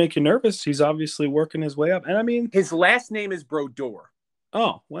 it shouldn't make you nervous. He's obviously working his way up. And I mean, his last name is Brodeur.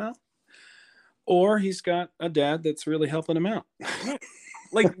 Oh, well. Or he's got a dad that's really helping him out.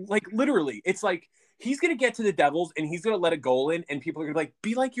 like literally, it's like he's going to get to the Devils and he's going to let a goal in and people are going to be like,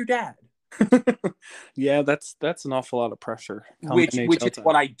 be like your dad. Yeah, that's an awful lot of pressure. Which is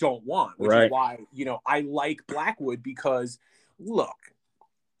what I don't want. Which is why, I like Blackwood because, look,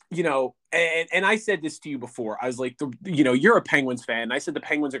 and I said this to you before. I was like, you're a Penguins fan. And I said the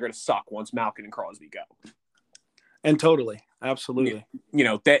Penguins are going to suck once Malkin and Crosby go. And totally, absolutely.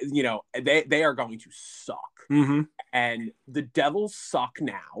 They are going to suck. Mm-hmm. And the Devils suck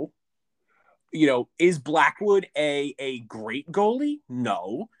now. Is Blackwood a great goalie?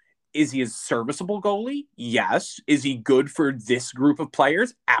 No. Is he a serviceable goalie? Yes. Is he good for this group of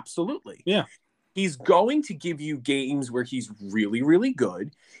players? Absolutely. Yeah. He's going to give you games where he's really, really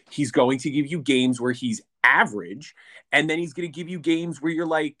good. He's going to give you games where he's average. And then he's going to give you games where you're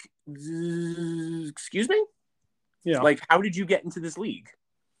like, excuse me? Yeah. Like, how did you get into this league?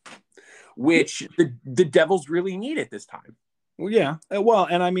 Which the Devils really need at this time. Well, yeah. Well,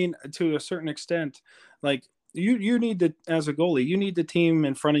 and I mean, to a certain extent, like, you need to, as a goalie, you need the team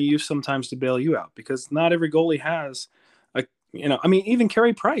in front of you sometimes to bail you out, because not every goalie has even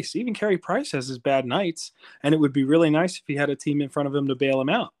Carey Price has his bad nights, and it would be really nice if he had a team in front of him to bail him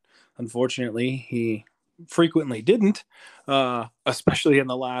out. Unfortunately, he frequently didn't, especially in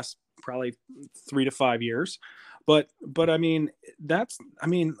the last probably 3 to 5 years. But I mean,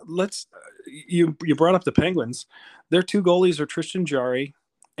 you brought up the Penguins. Their two goalies are Tristan Jarry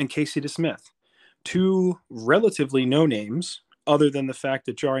and Casey DeSmith. Two relatively no names, other than the fact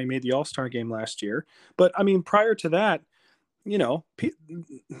that Jarry made the All-Star game last year. But I mean, prior to that,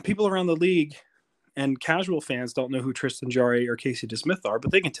 people around the league and casual fans don't know who Tristan Jarry or Casey DeSmith are, but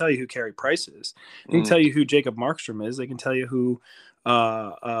they can tell you who Carey Price is. They can tell you who Jacob Markstrom is. They can tell you who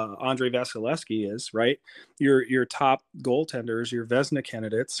Andrei Vasilevsky is, right? Your top goaltenders, your Vezina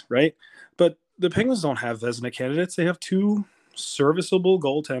candidates, right? But the Penguins don't have Vezina candidates. They have two serviceable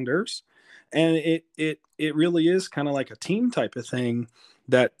goaltenders, and it really is kind of like a team type of thing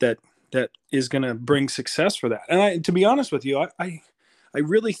that that is going to bring success for that. And to be honest with you, I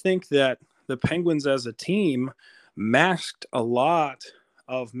really think that the Penguins as a team masked a lot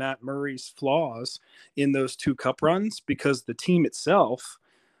of Matt Murray's flaws in those 2 cup runs because the team itself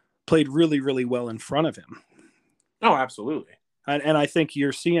played really, really well in front of him. Oh, absolutely. And I think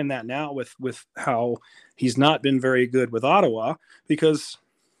you're seeing that now with how he's not been very good with Ottawa because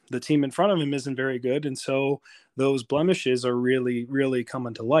the team in front of him isn't very good. And so those blemishes are really, really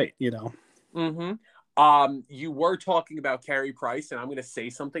coming to light, you know? Mm-hmm. You were talking about Carey Price, and I'm going to say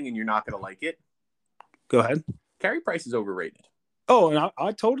something and you're not going to like it. Go ahead. Carey Price is overrated. Oh, and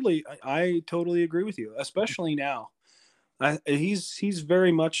I totally agree with you, especially now. He's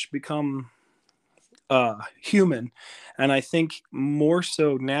very much become human, and I think more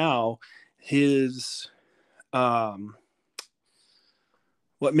so now his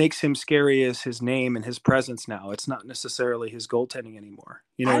what makes him scary is his name and his presence now. It's not necessarily his goaltending anymore.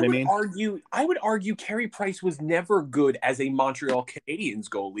 You know what I mean? I would argue Carey Price was never good as a Montreal Canadiens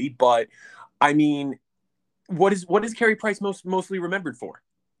goalie, but I mean, what is Carey Price mostly remembered for?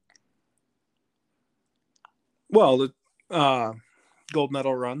 Well, the gold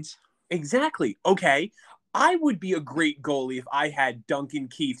medal runs. Exactly. Okay. I would be a great goalie if I had Duncan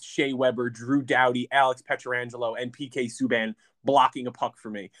Keith, Shea Weber, Drew Doughty, Alex Pietrangelo, and PK Subban blocking a puck for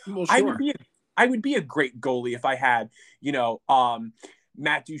me. Well, sure. I would be a great goalie if I had,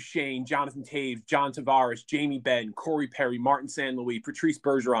 Matt Duchene, Jonathan Toews, John Tavares, Jamie Benn, Corey Perry, Martin St. Louis, Patrice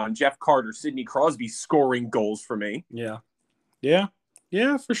Bergeron, Jeff Carter, Sidney Crosby scoring goals for me. Yeah,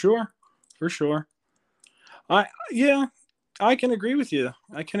 for sure. I can agree with you.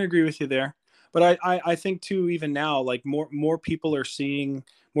 There. But I think too, even now, like more people are seeing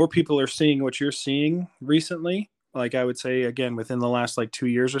what you're seeing recently. Like I would say again, within the last like 2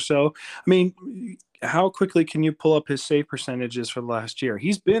 years or so. I mean, how quickly can you pull up his save percentages for the last year?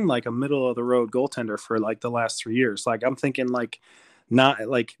 He's been like a middle of the road goaltender for like the last 3 years. Like I'm thinking like not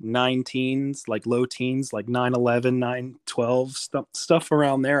like 9 teens, like low teens, like 9-11, 9-12 stuff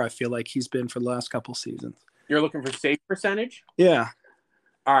around there. I feel like he's been for the last couple seasons. You're looking for save percentage? Yeah.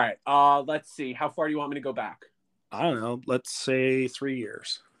 All right. Let's see. How far do you want me to go back? I don't know. Let's say 3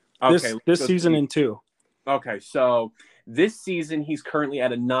 years. Okay. This season in 2. Okay. So this season, he's currently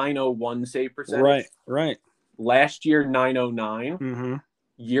at a 901 save percentage. Right. Last year, 909. Mm-hmm.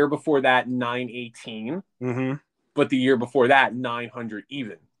 Year before that, 918. Mm-hmm. But the year before that, 900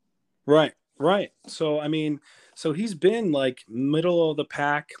 even. Right. So, I mean, he's been like middle of the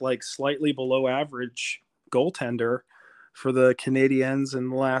pack, like slightly below average goaltender for the Canadiens in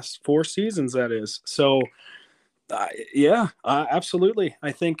the last 4 seasons, that is. So, absolutely.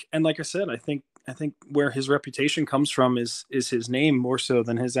 I think, and like I said, I think where his reputation comes from is his name more so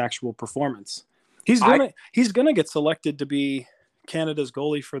than his actual performance. He's gonna get selected to be Canada's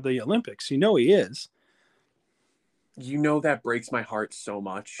goalie for the Olympics. You know he is. You know that breaks my heart so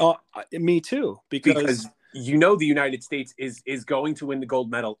much. Me too, because you know the United States is going to win the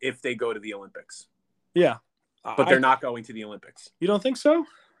gold medal if they go to the Olympics. Yeah. But they're not going to the Olympics. You don't think so?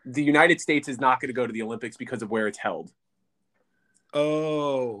 The United States is not going to go to the Olympics because of where it's held.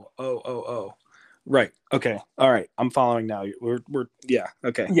 Oh. Right. Okay. All right. I'm following now. We're yeah.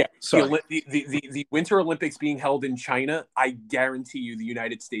 Okay. Yeah. Sorry. The Winter Olympics being held in China, I guarantee you the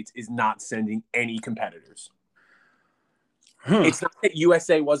United States is not sending any competitors. It's not that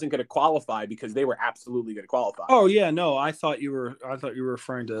USA wasn't going to qualify because they were absolutely going to qualify. Oh yeah, no, I thought you were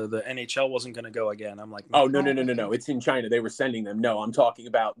referring to the NHL wasn't going to go again. I'm like, no. It's in China. They were sending them. No, I'm talking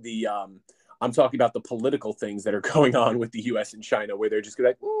about the political things that are going on with the US and China where they're just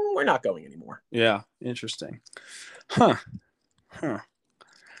like, we're not going anymore. Yeah, interesting. Huh.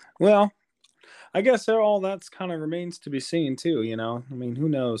 Well, I guess all that's kind of remains to be seen too, you know. I mean, who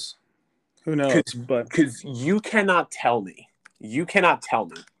knows? But because you cannot tell me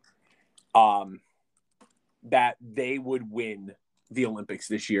that they would win the Olympics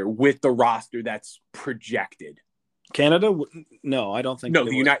this year with the roster that's projected. Canada? No, I don't think. No,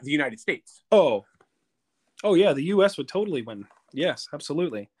 the United States. Oh, yeah, the U.S. would totally win. Yes,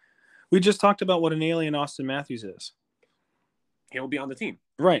 absolutely. We just talked about what an alien Austin Matthews is. He'll be on the team,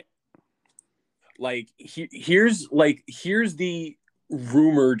 right? Like here's the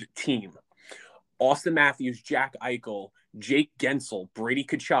rumored team: Austin Matthews, Jack Eichel, Jake Gensel, Brady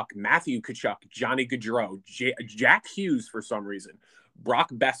Tkachuk, Matthew Tkachuk, Johnny Gaudreau, Jack Hughes for some reason, Brock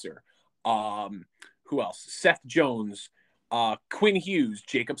Besser, who else? Seth Jones, Quinn Hughes,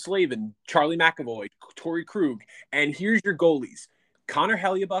 Jacob Slavin, Charlie McAvoy, Torrey Krug, and here's your goalies: Connor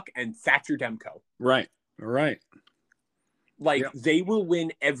Hellebuyck and Thatcher Demko. Right. Like They will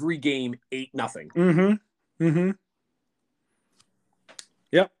win every game 8-0. Mm-hmm.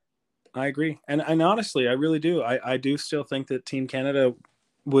 Yep. I agree. And honestly, I really do. I do still think that Team Canada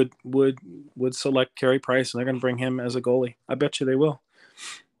would select Carey Price, and they're going to bring him as a goalie. I bet you they will.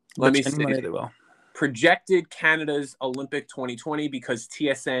 Let Bet me you any see. money they will. Projected Canada's Olympic 2020, because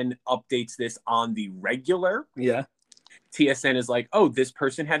TSN updates this on the regular. Yeah. TSN is like, oh, this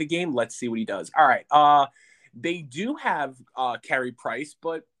person had a game. Let's see what he does. All right. They do have Carey Price,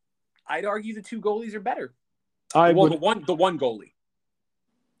 but I'd argue the two goalies are better. The one goalie.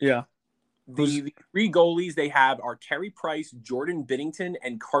 Yeah. The three goalies they have are Carey Price, Jordan Binnington,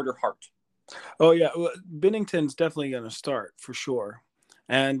 and Carter Hart. Oh yeah, well, Binnington's definitely going to start for sure.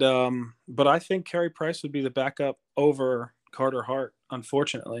 And but I think Carey Price would be the backup over Carter Hart,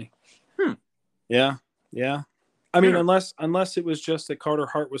 unfortunately. Yeah. I mean, unless it was just that Carter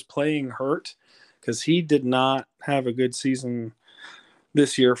Hart was playing hurt, because he did not have a good season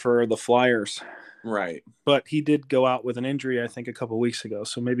this year for the Flyers. Right. But he did go out with an injury, I think, a couple of weeks ago.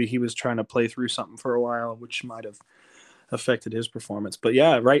 So maybe he was trying to play through something for a while, which might have affected his performance. But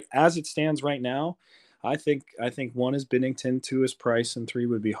yeah, right as it stands right now, I think one is Binnington, two is Price, and three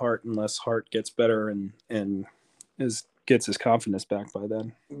would be Hart, unless Hart gets better and gets his confidence back by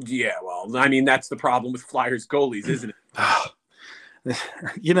then. Yeah, well, I mean, that's the problem with Flyers goalies, isn't it?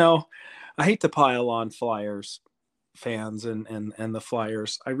 You know, I hate to pile on Flyers fans and the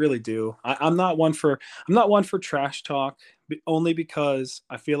Flyers. I really do. I'm not one for trash talk, only because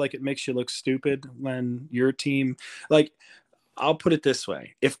I feel like it makes you look stupid when your team, like, I'll put it this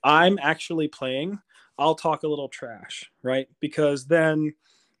way. If I'm actually playing, I'll talk a little trash, right? Because then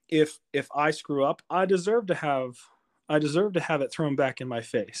if I screw up, I deserve to have it thrown back in my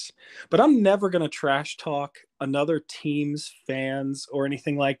face. But I'm never going to trash talk another team's fans or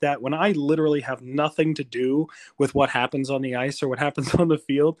anything like that when I literally have nothing to do with what happens on the ice or what happens on the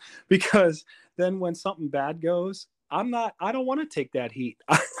field, because then when something bad goes, I don't want to take that heat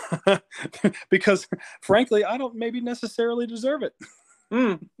because frankly, I don't maybe necessarily deserve it.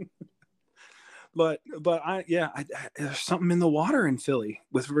 But there's something in the water in Philly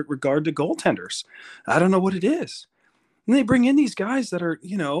with regard to goaltenders. I don't know what it is. And they bring in these guys that are,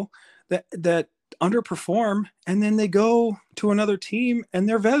 that underperform, and then they go to another team and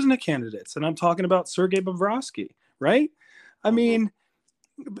they're Vezina candidates. And I'm talking about Sergei Bobrovsky, right? I mean,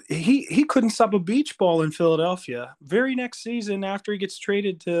 he couldn't stop a beach ball in Philadelphia. Very next season, after he gets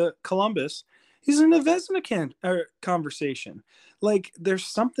traded to Columbus, he's in the Vezina conversation. Like, there's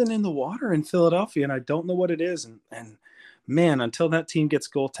something in the water in Philadelphia, and I don't know what it is. And man, until that team gets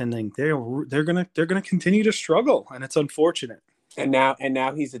goaltending, they're gonna continue to struggle, and it's unfortunate. And now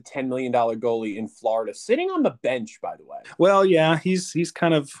he's a $10 million goalie in Florida, sitting on the bench, by the way. Well, yeah, he's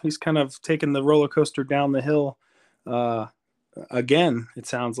kind of taken the roller coaster down the hill again. It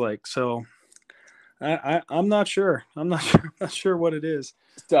sounds like. So I'm not sure. I'm not sure what it is.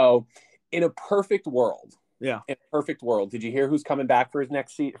 So, in a perfect world, did you hear who's coming back for his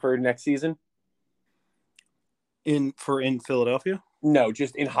next season? In Philadelphia? No,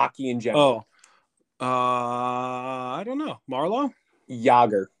 just in hockey in general. I don't know. Marleau?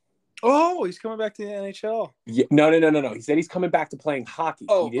 Jágr. Oh, he's coming back to the NHL. Yeah, no. He said he's coming back to playing hockey.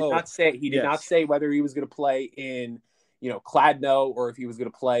 He did not say whether he was going to play in, Kladno, or if he was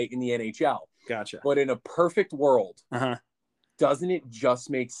going to play in the NHL. Gotcha. But in a perfect world, doesn't it just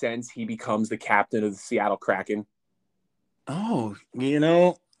make sense he becomes the captain of the Seattle Kraken? Oh,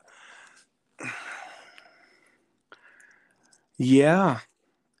 Yeah,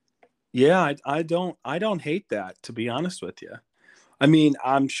 I don't hate that, to be honest with you. I mean,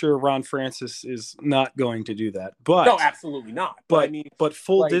 I'm sure Ron Francis is not going to do that, but no, absolutely not. But I mean,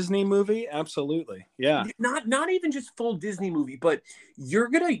 full Disney movie, absolutely, yeah. Not even just full Disney movie, but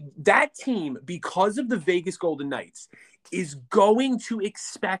that team, because of the Vegas Golden Knights, is going to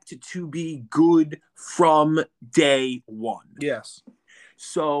expect to be good from day one. Yes.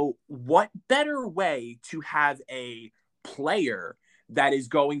 So, what better way to have a player that is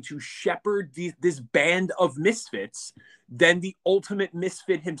going to shepherd this band of misfits than the ultimate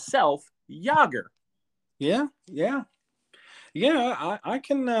misfit himself, Jágr? Yeah. I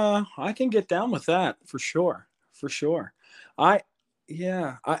can get down with that for sure. And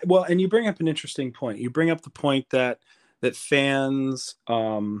you bring up an interesting point. You bring up the point that fans,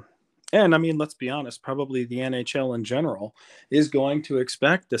 and I mean, let's be honest, probably the NHL in general is going to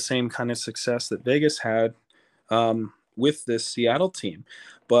expect the same kind of success that Vegas had with this Seattle team.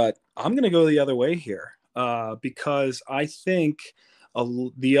 But I'm going to go the other way here because I think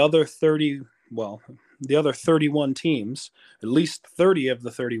the other 31 teams, at least 30 of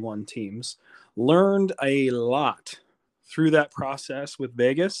the 31 teams, learned a lot through that process with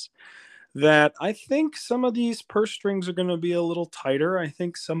Vegas that I think some of these purse strings are going to be a little tighter. I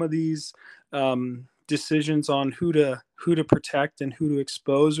think some of these decisions on who to protect and who to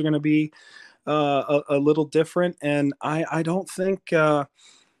expose are going to be a little different. And I don't think I'm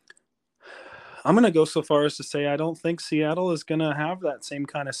going to go so far as to say I don't think Seattle is going to have that same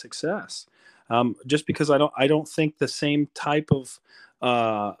kind of success. Just because I don't think the same type of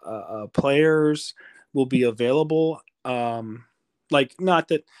players will be available. Like, not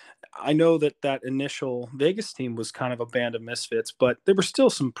that I know that initial Vegas team was kind of a band of misfits, but there were still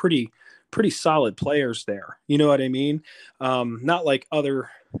some pretty solid players there. You know what I mean? Not like other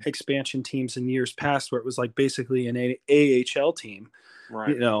expansion teams in years past where it was like basically an AHL team, Right.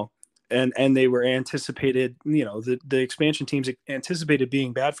 you know, and they were anticipated, the expansion teams anticipated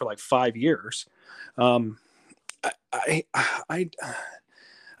being bad for like 5 years. Um, I, I,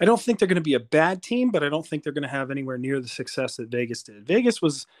 I don't think they're going to be a bad team, but I don't think they're going to have anywhere near the success that Vegas did. Vegas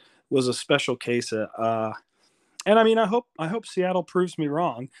was a special case. And I mean, I hope Seattle proves me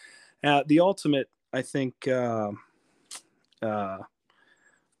wrong. The ultimate, I think, I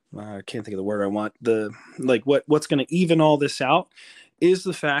can't think of the word I want. The like what's going to even all this out is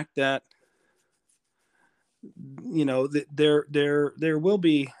the fact that there will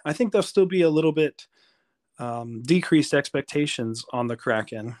be. I think there'll still be a little bit decreased expectations on the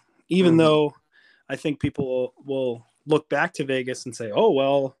Kraken, even Mm-hmm. though I think people will look back to Vegas and say, "Oh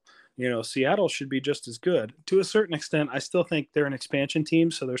well, Seattle should be just as good." To a certain extent, I still think they're an expansion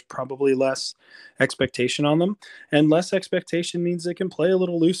team, so there's probably less expectation on them, and less expectation means they can play a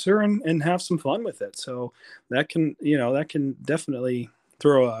little looser and have some fun with it. So that can definitely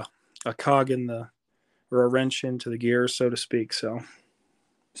throw a cog in the or a wrench into the gears, so to speak. So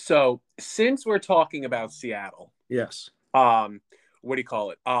So since we're talking about Seattle, yes. um, what do you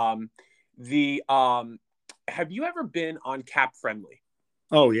call it? The have you ever been on Cap Friendly?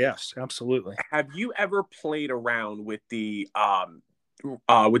 Oh yes, absolutely. Have you ever played around with the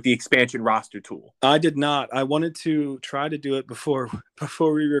expansion roster tool? I did not. I wanted to try to do it before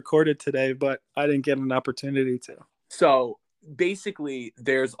we recorded today, but I didn't get an opportunity to. So basically,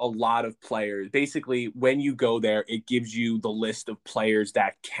 there's a lot of players. Basically, when you go there, it gives you the list of players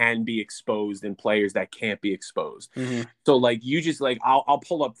that can be exposed and players that can't be exposed. Mm-hmm. So like you just like I'll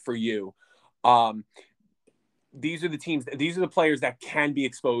pull up for you. Um, these are the teams. These are the players that can be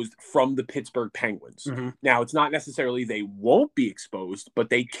exposed from the Pittsburgh Penguins. Mm-hmm. Now, it's not necessarily they won't be exposed, but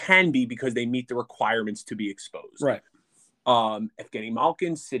they can be because they meet the requirements to be exposed. Right. Evgeny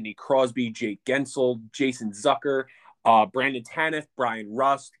Malkin, Sidney Crosby, Jake Gensel, Jason Zucker, Brandon Tanev, Brian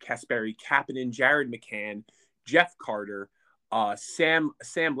Rust, Kasperi Kapanen, Jared McCann, Jeff Carter, Sam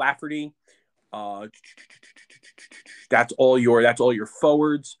Lafferty. Uh, that's all your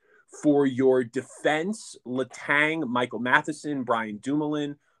forwards. For your defense, Letang, Michael Matheson, Brian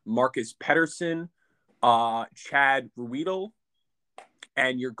Dumoulin, Marcus Pedersen, Chad Ruedel,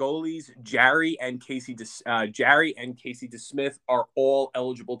 and your goalies, Jarry and Casey DeSmith, are all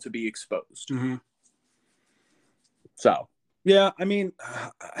eligible to be exposed. Mm-hmm. So Yeah, I mean,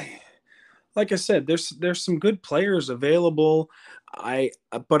 like I said, there's some good players available.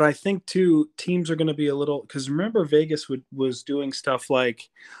 But I think too teams are going to be a little, because remember Vegas was doing stuff like,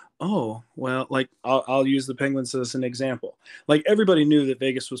 oh well, like I'll use the Penguins as an example. Like everybody knew that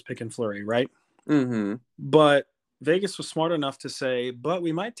Vegas was picking Fleury, right? mm-hmm. But Vegas was smart enough to say, but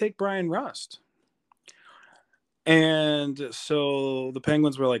we might take Brian Rust. And so the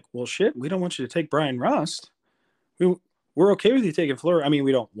Penguins were like, well, shit, we don't want you to take Brian Rust. We're okay with you taking Fleury. I mean,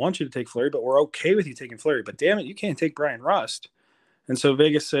 we don't want you to take Fleury, but we're okay with you taking Fleury. But damn it, you can't take Brian Rust. And so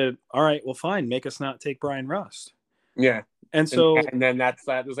Vegas said, all right, well, fine, make us not take Brian Rust. Yeah. And so, and then that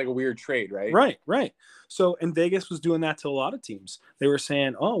was like a weird trade, right? Right. So, and Vegas was doing that to a lot of teams. They were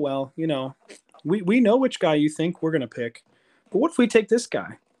saying, oh, well, we know which guy you think we're going to pick, but what if we take this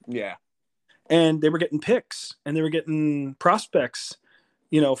guy? Yeah. And they were getting picks and they were getting prospects,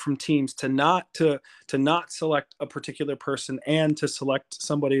 from teams to not select a particular person and to select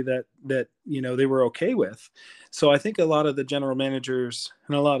somebody that they were okay with. So I think a lot of the general managers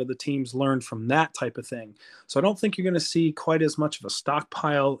and a lot of the teams learned from that type of thing. So I don't think you're going to see quite as much of a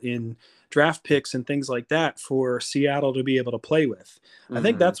stockpile in draft picks and things like that for Seattle to be able to play with. Mm-hmm. I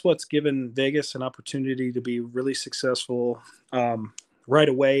think that's what's given Vegas an opportunity to be really successful right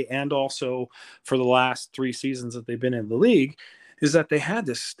away, and also for the last 3 seasons that they've been in the league, is that they had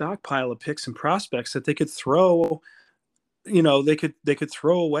this stockpile of picks and prospects that they could throw, they could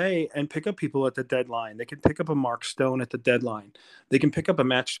throw away and pick up people at the deadline. They could pick up a Mark Stone at the deadline. They can pick up a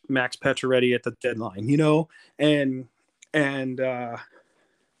Max Pacioretty at the deadline,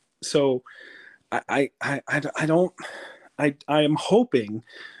 so I am hoping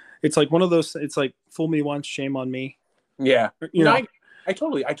It's like one of those. It's like fool me once, shame on me. Yeah. You No, know. I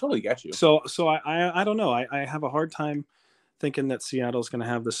totally get you. So I don't know. I have a hard time thinking that Seattle's going to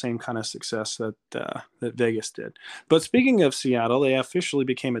have the same kind of success that Vegas did. But speaking of Seattle, they officially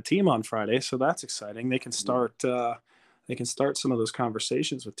became a team on Friday, so that's exciting. They can start some of those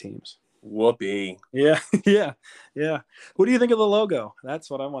conversations with teams. Whoopee. Yeah, yeah, yeah. What do you think of the logo? That's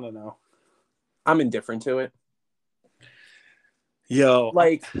what I want to know. I'm indifferent to it. Yo,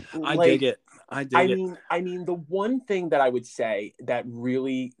 Like, I dig it. I mean, the one thing that I would say that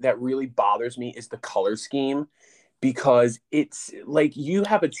really bothers me is the color scheme, because it's like you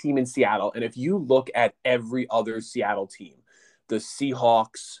have a team in Seattle, and if you look at every other Seattle team, the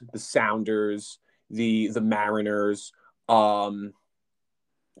Seahawks, the Sounders, the Mariners, trying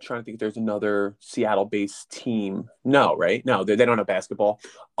to think if there's another Seattle-based team. No, right? No, they don't have basketball.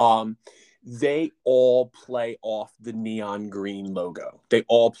 They all play off the neon green logo. They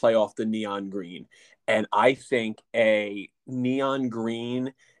all play off the neon green. And I think a neon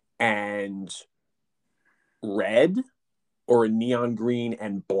green and red, or a neon green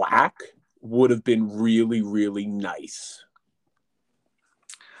and black, would have been really, really nice.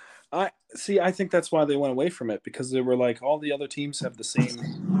 I think that's why they went away from it, because they were like, all the other teams have the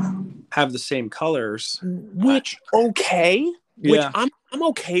same colors. Which okay. Which Yeah. I'm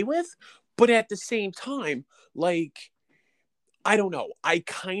okay with, but at the same time, like, I don't know. I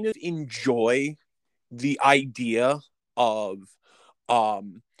kind of enjoy the idea of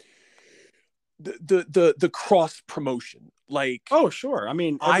the cross promotion. Like, Oh, sure. I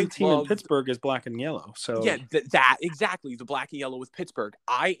mean, every team in loved, Pittsburgh is black and yellow. So yeah, that exactly, the black and yellow with Pittsburgh.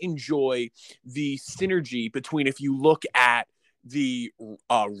 I enjoy the synergy between, if you look at the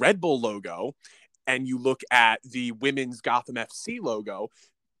Red Bull logo and you look at the women's Gotham FC logo,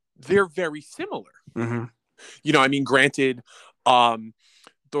 they're very similar. Mm-hmm. You know, I mean, granted, the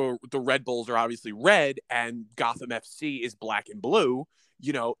Red Bulls are obviously red and Gotham FC is black and blue.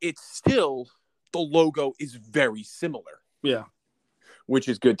 You know, it's still, the logo is very similar. Yeah. Which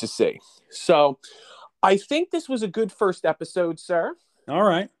is good to see. So I think this was a good first episode, sir. All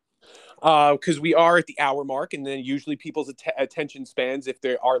right. Because we are at the hour mark, and then usually people's attention spans, if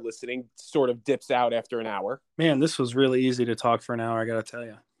they are listening, sort of dips out after an hour. Man, this was really easy to talk for an hour, I got to tell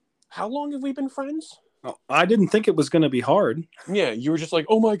you. How long have we been friends? Oh, I didn't think it was going to be hard. Yeah, you were just like,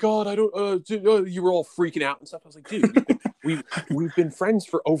 oh my God, I don't, you were all freaking out and stuff. I was like, dude, we've been friends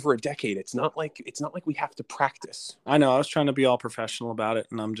for over a decade. It's not like we have to practice. I know. I was trying to be all professional about it,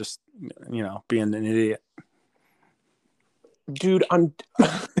 and I'm just, being an idiot. Dude, I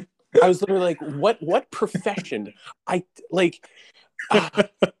was literally like, what profession? I'm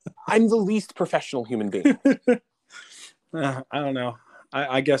the least professional human being. I don't know.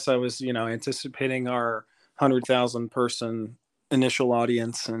 I guess I was, anticipating our 100,000 person initial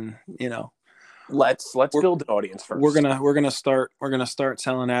audience, and let's build an audience first. We're gonna start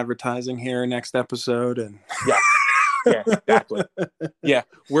selling advertising here next episode, and yeah, exactly. Yeah,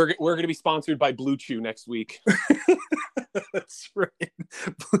 we're gonna be sponsored by Blue Chew next week. That's right.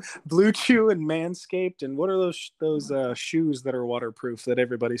 Blue Chew and Manscaped, and what are those shoes that are waterproof that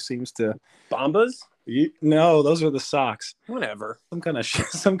everybody seems to? Bombas? No, those are the socks. Whatever.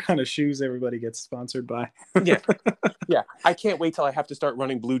 Some kind of shoes everybody gets sponsored by. Yeah. I can't wait till I have to start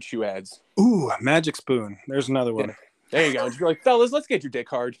running Blue Chew ads. Ooh, Magic Spoon. There's another one. Yeah. There you go. You're like, fellas, let's get your dick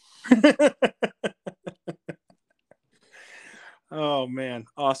hard. Oh man,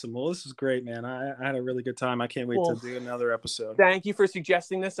 awesome. Well, this is great, man. I had a really good time. I can't wait to do another episode. Thank you for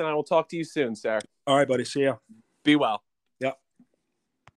suggesting this, and I will talk to you soon, sir. All right, buddy. See ya. Be well.